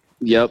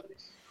 Yep.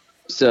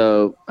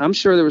 So I'm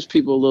sure there was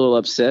people a little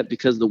upset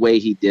because of the way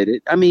he did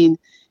it.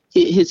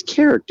 His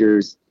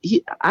characters,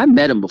 I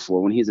met him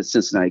before when he was at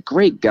Cincinnati.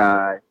 Great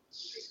guy,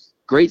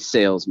 great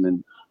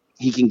salesman.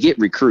 He can get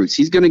recruits.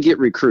 He's going to get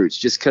recruits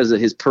just because of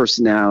his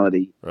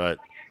personality. Right.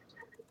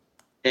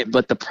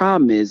 But the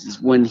problem is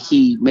when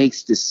he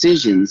makes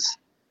decisions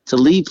to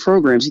leave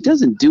programs, he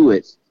doesn't do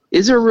it.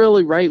 Is there a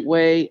really right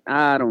way?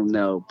 I don't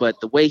know.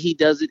 But the way he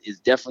does it is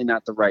definitely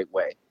not the right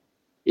way.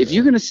 If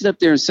you're going to sit up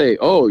there and say,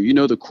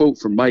 the quote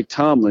from Mike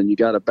Tomlin, you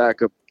got to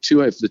back up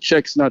if the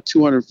check's not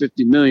 $250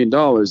 million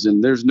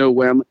and there's no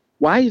way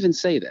why even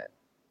say that?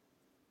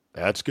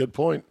 That's a good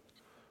point.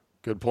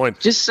 Good point.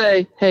 Just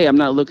say, hey, I'm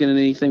not looking at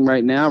anything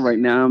right now. Right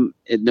now I'm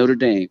at Notre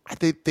Dame.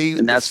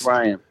 And that's where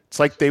I am. It's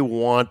like they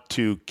want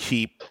to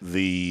keep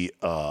the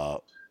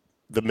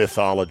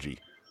mythology.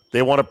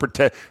 They want to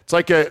pretend. It's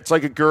like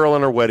a girl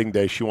on her wedding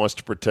day. She wants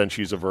to pretend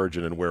she's a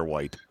virgin and wear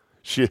white.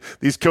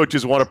 These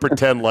coaches want to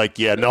pretend like,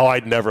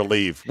 I'd never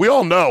leave. We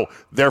all know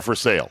they're for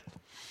sale.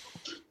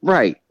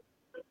 Right.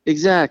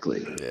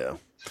 Exactly. Yeah.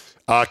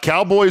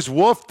 Cowboys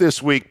woof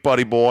this week,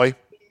 buddy boy.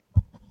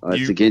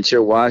 It's against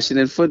your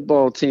Washington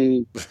football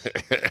team.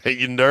 Are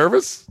you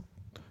nervous?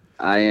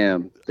 I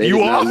am. They did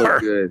not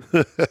look good.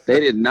 They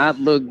did not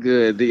look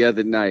good the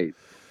other night.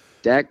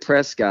 Dak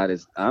Prescott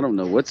I don't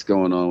know what's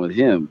going on with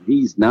him.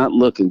 He's not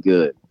looking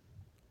good.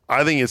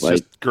 I think it's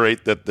just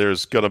great that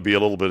there's going to be a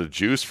little bit of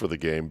juice for the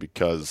game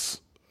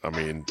because,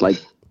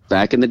 like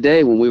back in the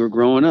day when we were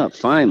growing up,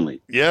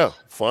 finally. Yeah,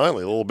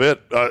 finally, a little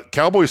bit.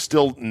 Cowboys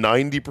still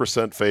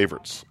 90%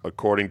 favorites,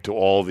 according to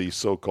all the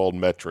so-called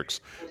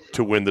metrics,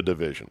 to win the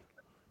division.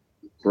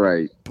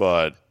 Right.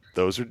 But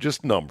those are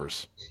just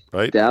numbers,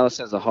 right? Dallas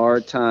has a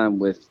hard time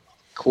with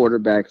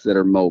quarterbacks that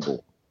are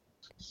mobile.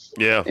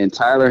 Yeah. And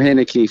Tyler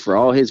Heineke, for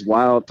all his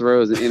wild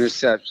throws and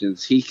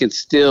interceptions, he can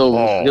still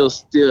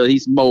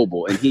he's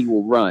mobile and he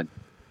will run.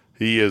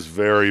 He is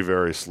very,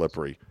 very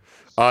slippery.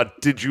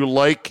 Did you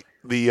like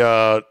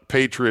the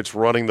Patriots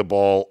running the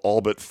ball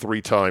all but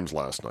 3 times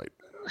last night?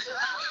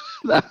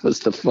 That was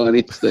the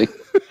funniest thing.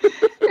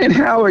 And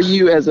how are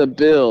you as a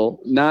Bill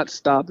not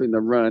stopping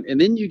the run?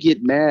 And then you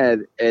get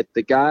mad at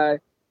the guy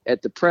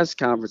at the press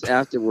conference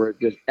afterward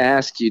that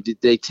asked you, did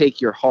they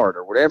take your heart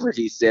or whatever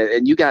he said,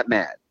 and you got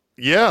mad.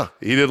 Yeah,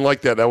 he didn't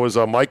like that. That was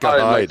Micah Hyde. I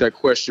didn't like that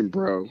question,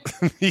 bro.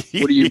 What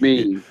do you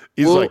mean?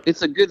 He's well, like,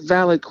 it's a good,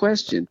 valid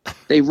question.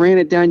 They ran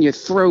it down your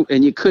throat,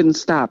 and you couldn't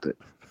stop it.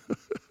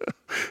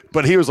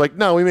 But he was like,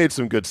 no, we made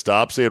some good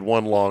stops. They had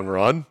one long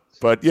run.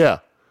 But, yeah.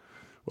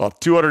 Well,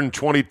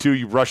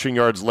 222 rushing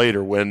yards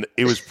later, when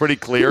it was pretty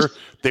clear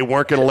they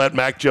weren't going to let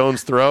Mac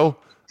Jones throw,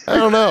 I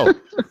don't know.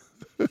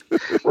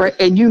 Right,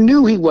 and you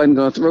knew he wasn't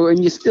going to throw,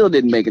 and you still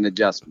didn't make an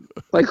adjustment.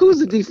 Like, who's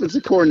the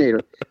defensive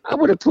coordinator? I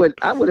would have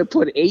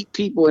put 8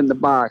 people in the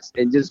box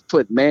and just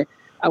put man.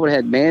 I would have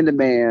had man to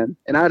man,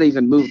 and I'd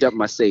even moved up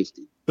my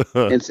safety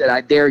and said,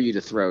 "I dare you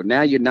to throw."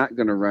 Now you're not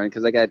going to run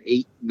because I got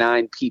 8,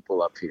 9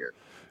 people up here.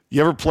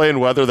 You ever play in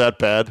weather that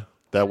bad,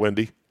 that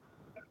windy?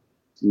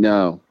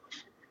 No.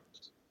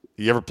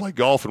 You ever play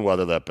golf in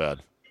weather that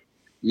bad?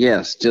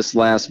 Yes, just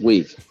last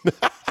week,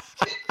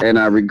 and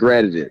I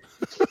regretted it.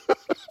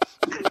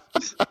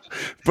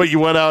 But you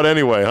went out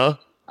anyway, huh?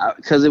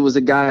 Because it was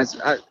a guy's.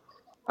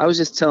 I was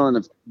just telling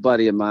a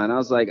buddy of mine. I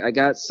was like,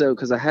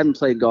 because I hadn't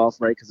played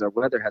golf, right? Because our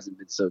weather hasn't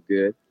been so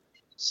good.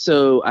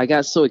 So I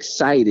got so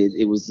excited.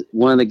 It was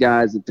one of the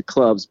guys at the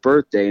club's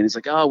birthday, and he's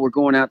like, "Oh, we're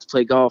going out to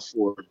play golf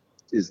for."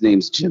 His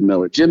name's Jim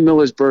Miller. Jim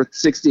Miller's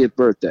 60th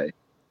birthday.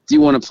 Do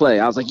you want to play?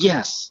 I was like,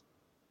 yes.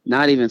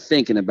 Not even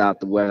thinking about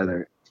the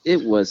weather.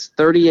 It was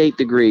 38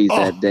 degrees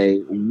that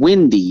day,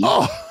 windy.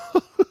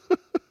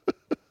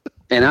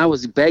 And I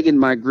was begging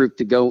my group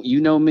to go.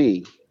 You know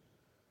me.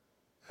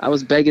 I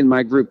was begging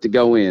my group to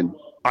go in.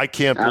 I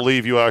can't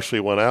believe you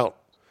actually went out.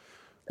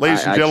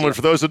 Ladies and gentlemen,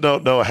 for those that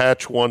don't know,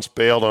 Hatch once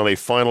bailed on a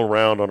final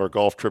round on our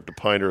golf trip to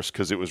Pinehurst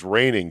because it was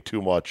raining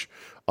too much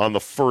on the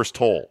first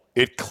hole.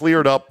 It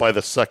cleared up by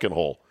the second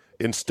hole.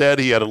 Instead,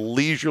 he had a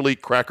leisurely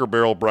Cracker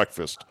Barrel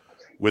breakfast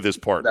with his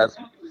partner.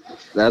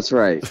 That's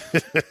right.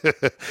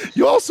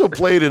 You also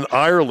played in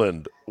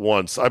Ireland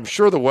once. I'm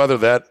sure the weather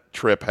that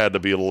trip had to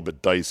be a little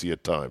bit dicey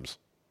at times.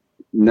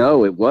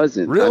 No, it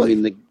wasn't. Really? I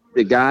mean,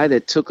 the guy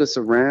that took us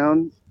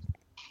around,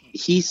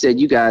 he said,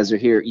 you guys are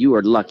here. You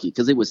are lucky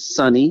because it was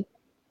sunny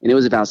and it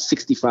was about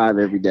 65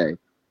 every day.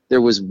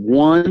 There was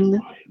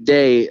one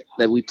day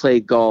that we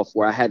played golf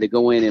where I had to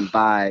go in and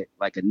buy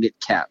like a knit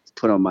cap to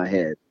put on my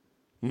head.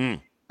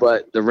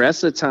 But the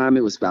rest of the time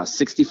it was about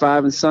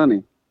 65 and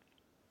sunny.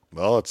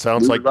 Well, it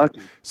sounds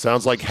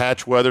like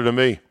Hatch weather to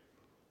me.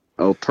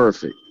 Oh,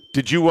 perfect.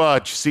 Did you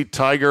see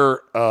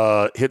Tiger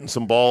hitting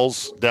some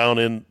balls down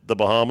in the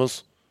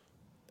Bahamas?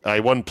 He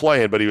wasn't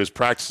playing, but he was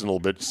practicing a little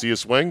bit. Did you see his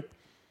swing?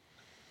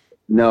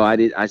 No, I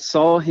did. I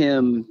saw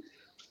him.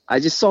 I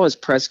just saw his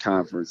press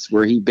conference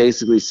where he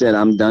basically said,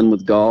 "I'm done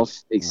with golf,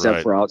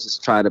 except for I'll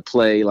just try to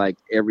play like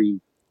every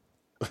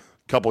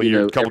couple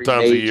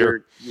times a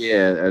year."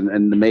 Yeah,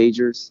 and the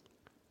majors.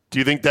 Do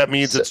you think that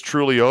means it's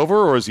truly over,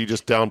 or is he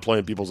just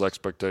downplaying people's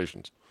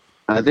expectations?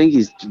 I think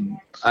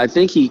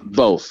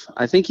both.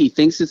 I think he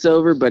thinks it's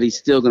over, but he's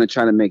still going to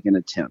try to make an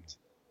attempt.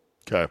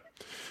 Okay.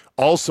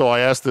 Also, I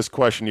asked this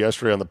question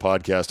yesterday on the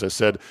podcast. I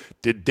said,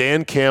 did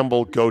Dan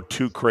Campbell go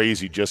too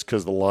crazy just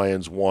because the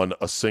Lions won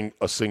a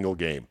single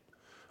game?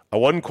 I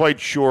wasn't quite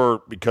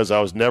sure because I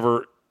was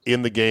never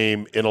in the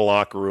game, in a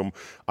locker room.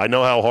 I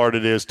know how hard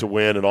it is to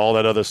win and all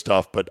that other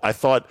stuff, but I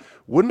thought,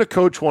 wouldn't a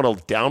coach want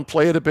to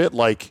downplay it a bit?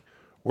 Like,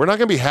 we're not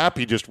going to be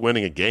happy just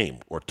winning a game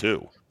or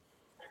two.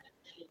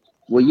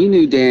 Well, you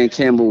knew Dan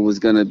Campbell was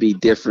going to be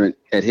different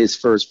at his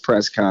first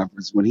press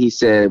conference when he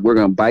said, we're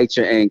going to bite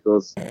your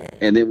ankles,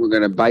 and then we're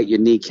going to bite your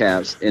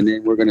kneecaps, and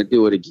then we're going to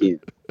do it again.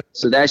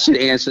 So that should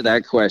answer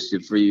that question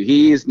for you.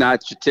 He is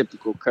not your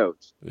typical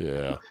coach.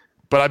 Yeah.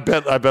 But I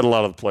bet a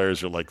lot of the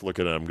players are like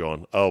looking at him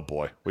going, oh,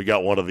 boy, we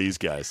got one of these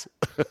guys.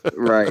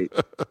 Right.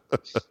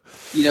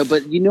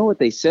 But you know what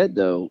they said,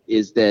 though,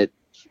 is that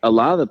a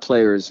lot of the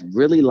players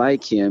really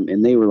like him,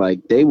 and they were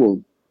like, they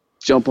will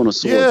jump on a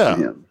sword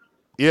for him.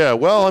 Yeah,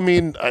 well, I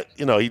mean,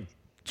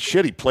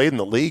 he played in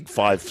the league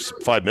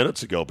five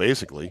minutes ago,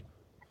 basically.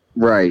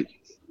 Right.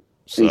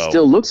 So, he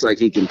still looks like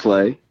he can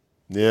play.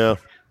 Yeah,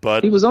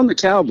 but he was on the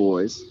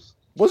Cowboys.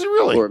 Was he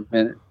really? For a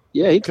minute.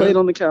 Yeah, he played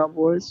on the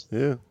Cowboys.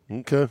 Yeah,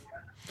 okay.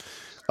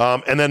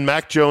 And then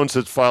Mac Jones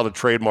has filed a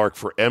trademark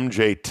for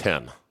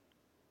MJ10.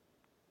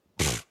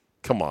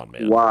 Come on,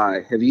 man.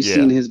 Why? Have you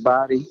seen his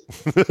body?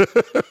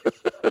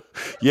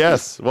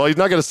 Yes. Well, he's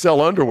not going to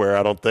sell underwear,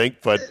 I don't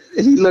think, but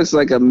he looks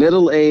like a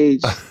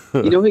middle-aged.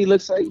 He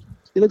looks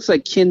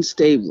like Ken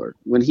Stabler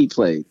when he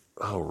played.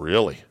 Oh,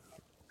 really?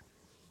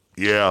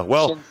 Yeah.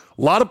 Well,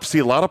 a lot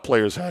of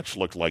players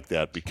actually look like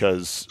that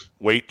because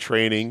weight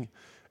training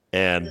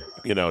and,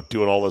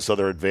 doing all this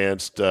other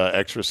advanced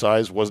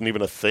exercise wasn't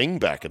even a thing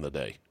back in the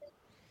day.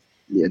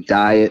 Yeah,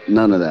 diet,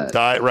 none of that.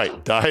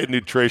 Diet,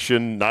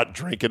 nutrition, not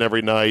drinking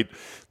every night.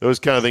 Those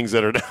kind of things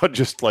that are now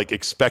just like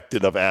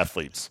expected of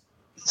athletes.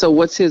 So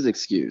what's his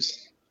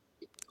excuse?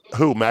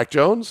 Who, Mac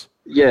Jones?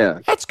 Yeah.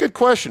 That's a good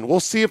question. We'll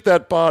see if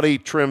that body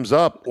trims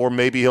up, or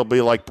maybe he'll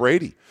be like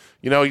Brady.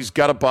 He's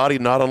got a body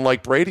not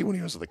unlike Brady when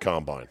he was at the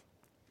Combine.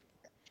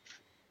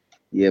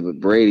 Yeah, but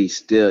Brady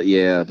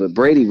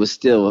was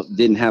still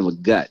didn't have a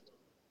gut.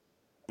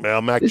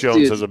 Well, Mac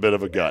Jones has a bit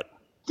of a gut.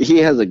 He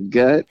has a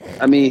gut.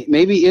 I mean,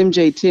 maybe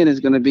MJ10 is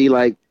going to be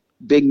like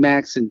Big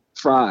Macs and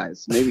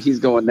fries. Maybe he's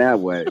going that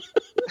way.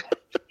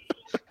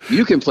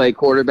 You can play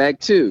quarterback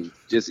too.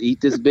 Just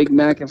eat this Big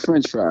Mac and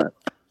French fry.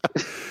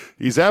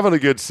 He's having a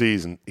good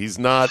season. He's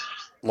not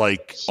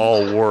like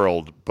all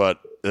world, but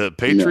the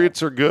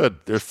Patriots are good.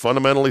 They're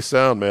fundamentally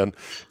sound, man.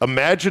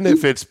 Imagine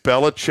if it's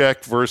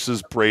Belichick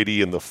versus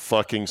Brady in the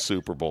fucking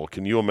Super Bowl.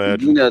 Can you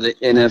imagine? The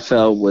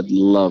NFL would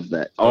love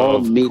that. All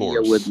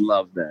media would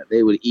love that.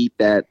 They would eat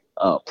that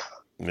up.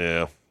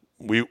 Yeah,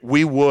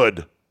 we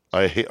would.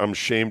 I'm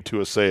ashamed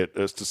to say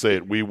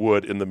it. We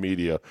would in the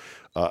media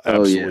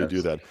absolutely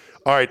do that.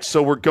 All right,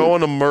 so we're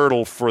going to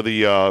Myrtle for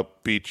the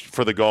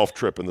golf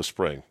trip in the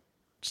spring.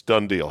 It's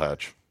done deal,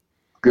 Hatch.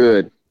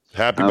 Good.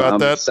 Happy about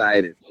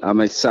that?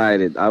 I'm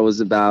excited. I was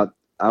about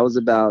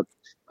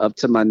up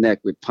to my neck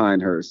with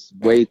Pinehurst.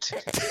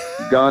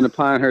 Gone to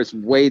Pinehurst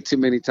way too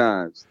many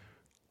times.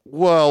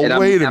 Well,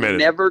 wait a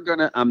minute.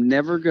 I'm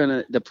never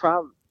gonna.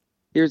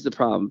 Here's the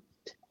problem.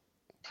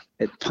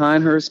 At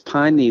Pinehurst,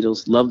 Pine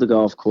Needles, love the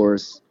golf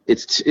course.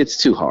 It's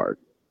too hard.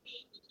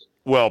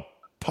 Well,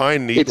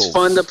 Pine Needles. It's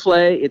fun to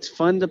play. It's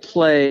fun to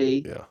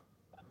play. Yeah.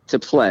 To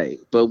play,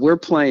 but we're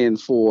playing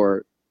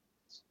for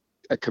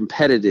a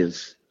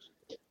competitive.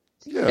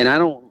 Yeah. And I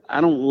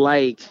don't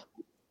like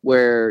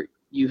where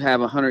you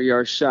have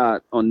 100-yard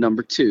shot on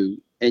number 2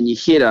 and you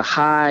hit a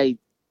high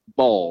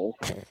ball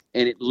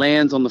and it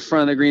lands on the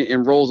front of the green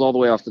and rolls all the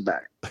way off the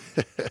back.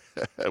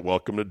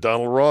 Welcome to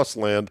Donald Ross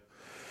land.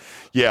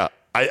 Yeah,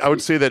 I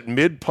would say that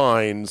Mid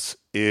Pines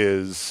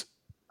is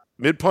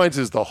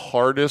the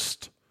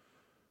hardest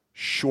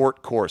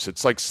short course.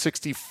 It's like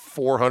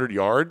 6,400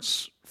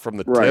 yards from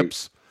the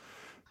tips.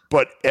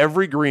 But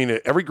every green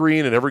and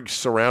every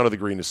surround of the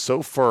green is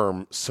so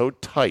firm, so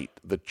tight.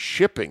 The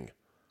chipping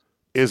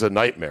is a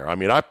nightmare. I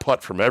mean, I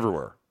putt from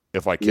everywhere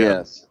if I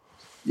can.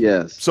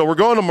 Yes. So we're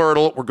going to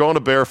Myrtle. We're going to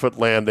Barefoot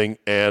Landing,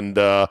 and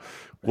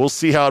we'll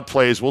see how it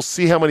plays. We'll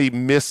see how many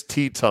missed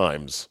tee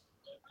times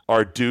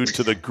are due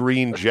to the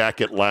Green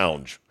Jacket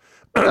Lounge.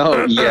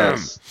 Oh,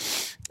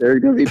 yes.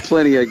 There's going to be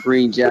plenty of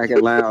Green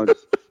Jacket Lounge.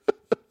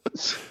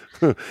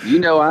 I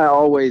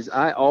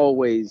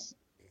always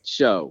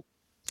show.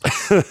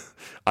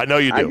 I know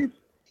you do.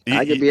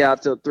 I could be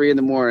out till 3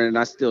 a.m. and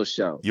I still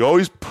show. You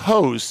always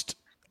post,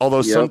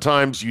 although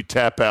sometimes you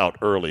tap out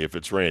early if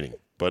it's raining.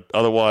 But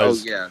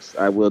otherwise, oh yes,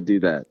 I will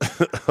do that.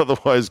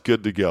 Otherwise,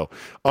 good to go.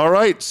 All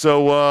right,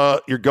 so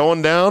you're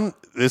going down.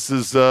 This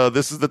is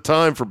the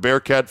time for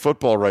Bearcat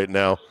football right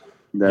now.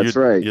 That's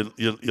right.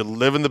 You're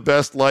living the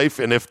best life,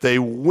 and if they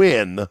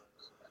win,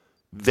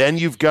 then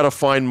you've got to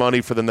find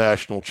money for the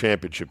national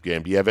championship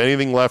game. Do you have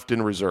anything left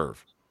in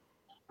reserve?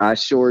 I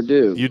sure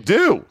do. You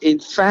do? In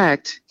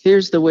fact,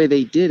 here's the way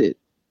they did it.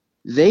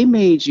 They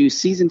made you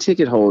season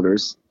ticket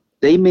holders.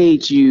 They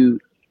made you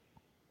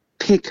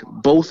pick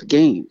both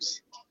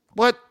games.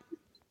 What?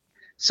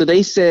 So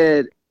they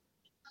said,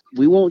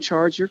 we won't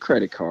charge your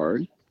credit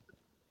card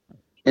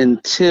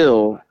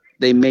until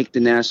they make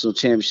the national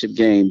championship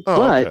game. Oh,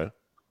 but okay.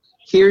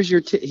 here's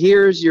your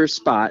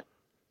spot.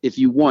 If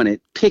you want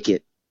it, pick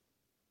it,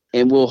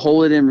 and we'll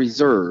hold it in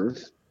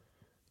reserve.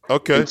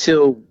 Okay.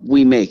 Until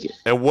we make it.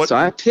 And what? So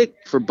I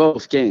picked for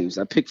both games.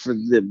 I picked for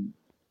the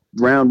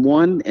round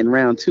 1 and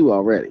round 2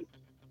 already.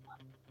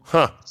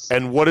 Huh.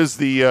 And what is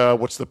the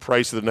what's the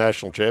price of the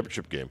national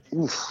championship game?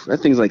 Oof, that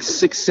thing's like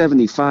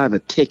 $6.75 a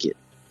ticket.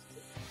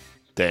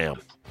 Damn.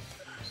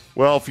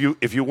 Well,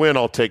 if you win,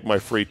 I'll take my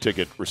free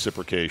ticket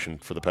reciprocation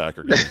for the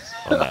Packer game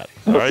on that.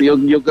 All right.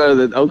 You'll go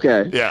to the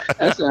okay. Yeah.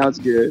 That sounds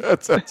good.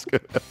 That sounds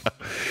good.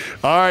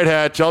 All right,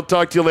 Hatch. I'll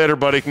talk to you later,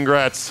 buddy.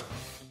 Congrats.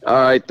 All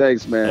right,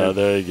 thanks, man.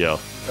 There you go.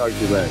 Talk to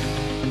you later.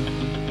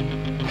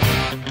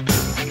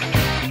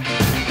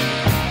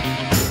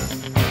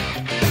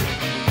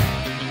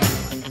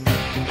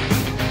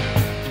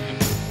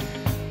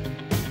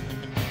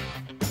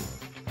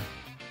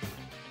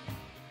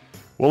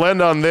 We'll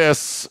end on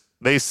this.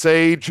 They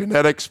say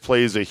genetics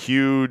plays a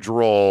huge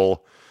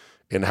role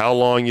in how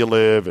long you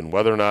live and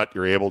whether or not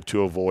you're able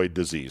to avoid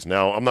disease.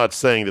 Now, I'm not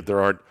saying that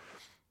there aren't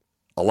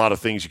a lot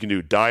of things you can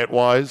do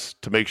diet-wise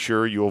to make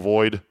sure you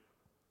avoid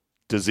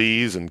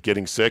disease and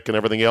getting sick and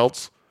everything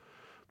else.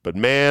 But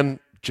man,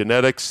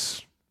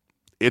 genetics,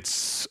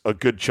 it's a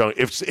good chunk.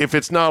 If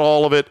it's not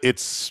all of it,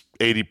 it's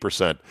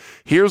 80%.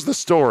 Here's the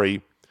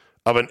story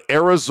of an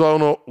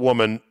Arizona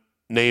woman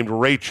named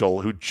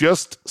Rachel who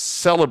just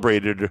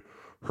celebrated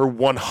her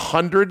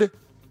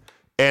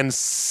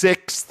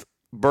 106th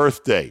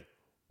birthday.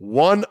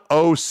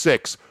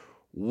 106.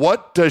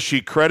 What does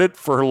she credit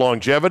for her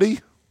longevity?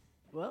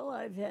 Well,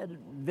 I've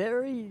had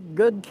very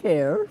good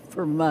care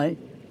for my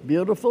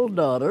beautiful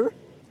daughter.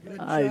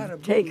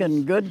 I've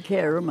taken good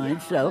care of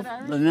myself,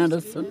 the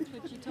medicine,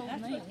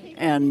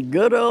 and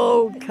good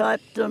old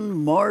Captain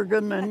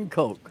Morgan and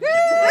Coke.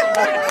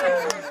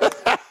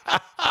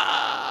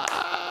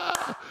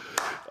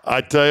 I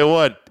tell you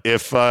what,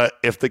 if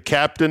the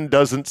captain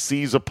doesn't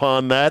seize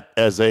upon that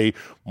as a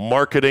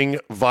marketing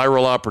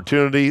viral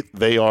opportunity,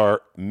 they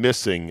are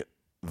missing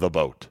the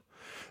boat.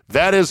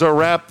 That is a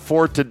wrap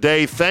for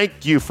today.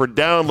 Thank you for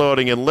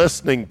downloading and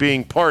listening,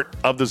 being part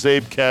of the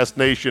Zabecast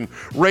Nation.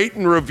 Rate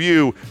and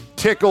review,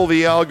 tickle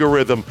the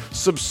algorithm,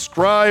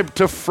 subscribe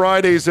to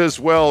Fridays as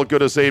well. Go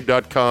to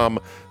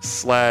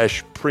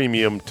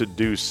zabe.com/premium to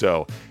do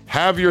so.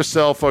 Have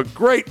yourself a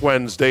great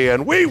Wednesday,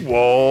 and we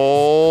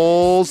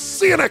will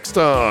see you next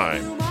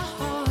time.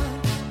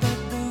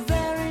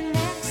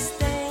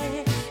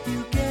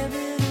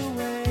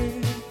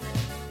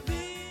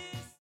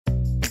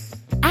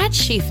 At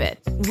SheFit,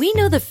 we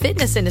know the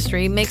fitness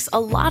industry makes a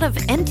lot of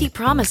empty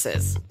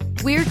promises.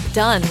 We're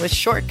done with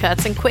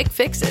shortcuts and quick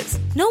fixes.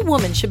 No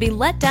woman should be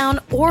let down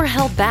or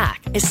held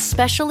back,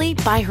 especially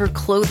by her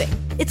clothing.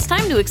 It's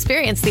time to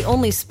experience the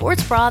only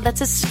sports bra that's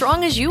as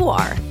strong as you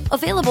are.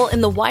 Available in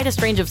the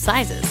widest range of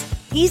sizes,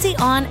 easy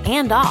on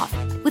and off,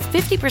 with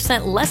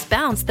 50% less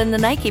bounce than the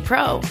Nike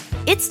Pro.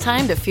 It's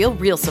time to feel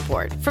real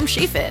support from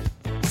SheFit.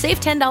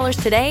 Save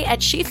 $10 today at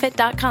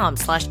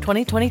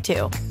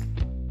shefit.com/2022.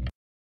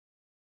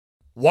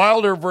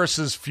 Wilder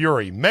versus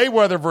Fury,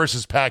 Mayweather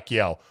versus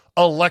Pacquiao.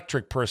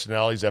 Electric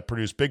personalities that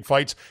produce big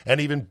fights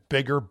and even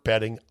bigger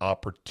betting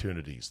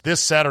opportunities. This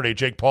Saturday,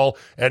 Jake Paul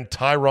and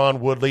Tyron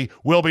Woodley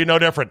will be no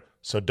different.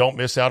 So don't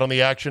miss out on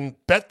the action.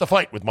 Bet the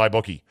fight with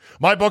MyBookie.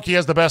 MyBookie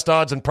has the best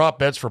odds and prop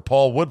bets for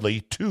Paul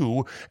Woodley,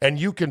 too, and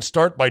you can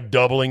start by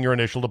doubling your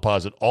initial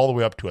deposit all the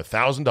way up to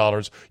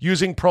 $1,000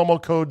 using promo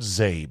code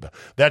ZABE.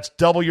 That's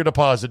double your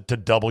deposit to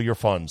double your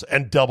funds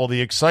and double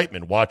the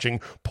excitement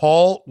watching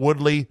Paul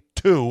Woodley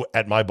 2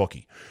 at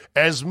MyBookie.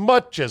 As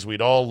much as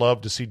we'd all love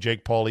to see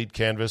Jake Paul eat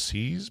canvas,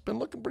 he's been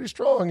looking pretty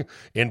strong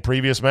in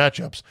previous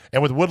matchups.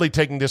 And with Woodley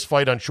taking this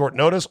fight on short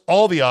notice,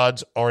 all the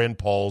odds are in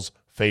Paul's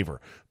favor.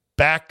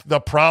 Back the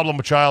problem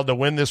child to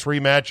win this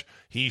rematch.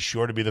 He's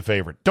sure to be the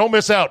favorite. Don't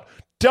miss out.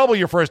 Double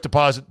your first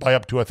deposit by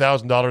up to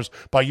 $1,000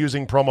 by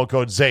using promo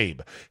code ZABE.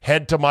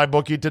 Head to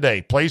MyBookie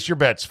today. Place your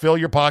bets, fill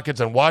your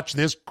pockets, and watch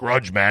this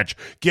grudge match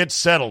get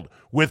settled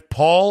with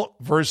Paul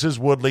versus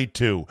Woodley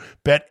 2.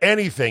 Bet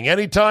anything,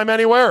 anytime,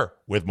 anywhere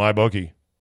with MyBookie.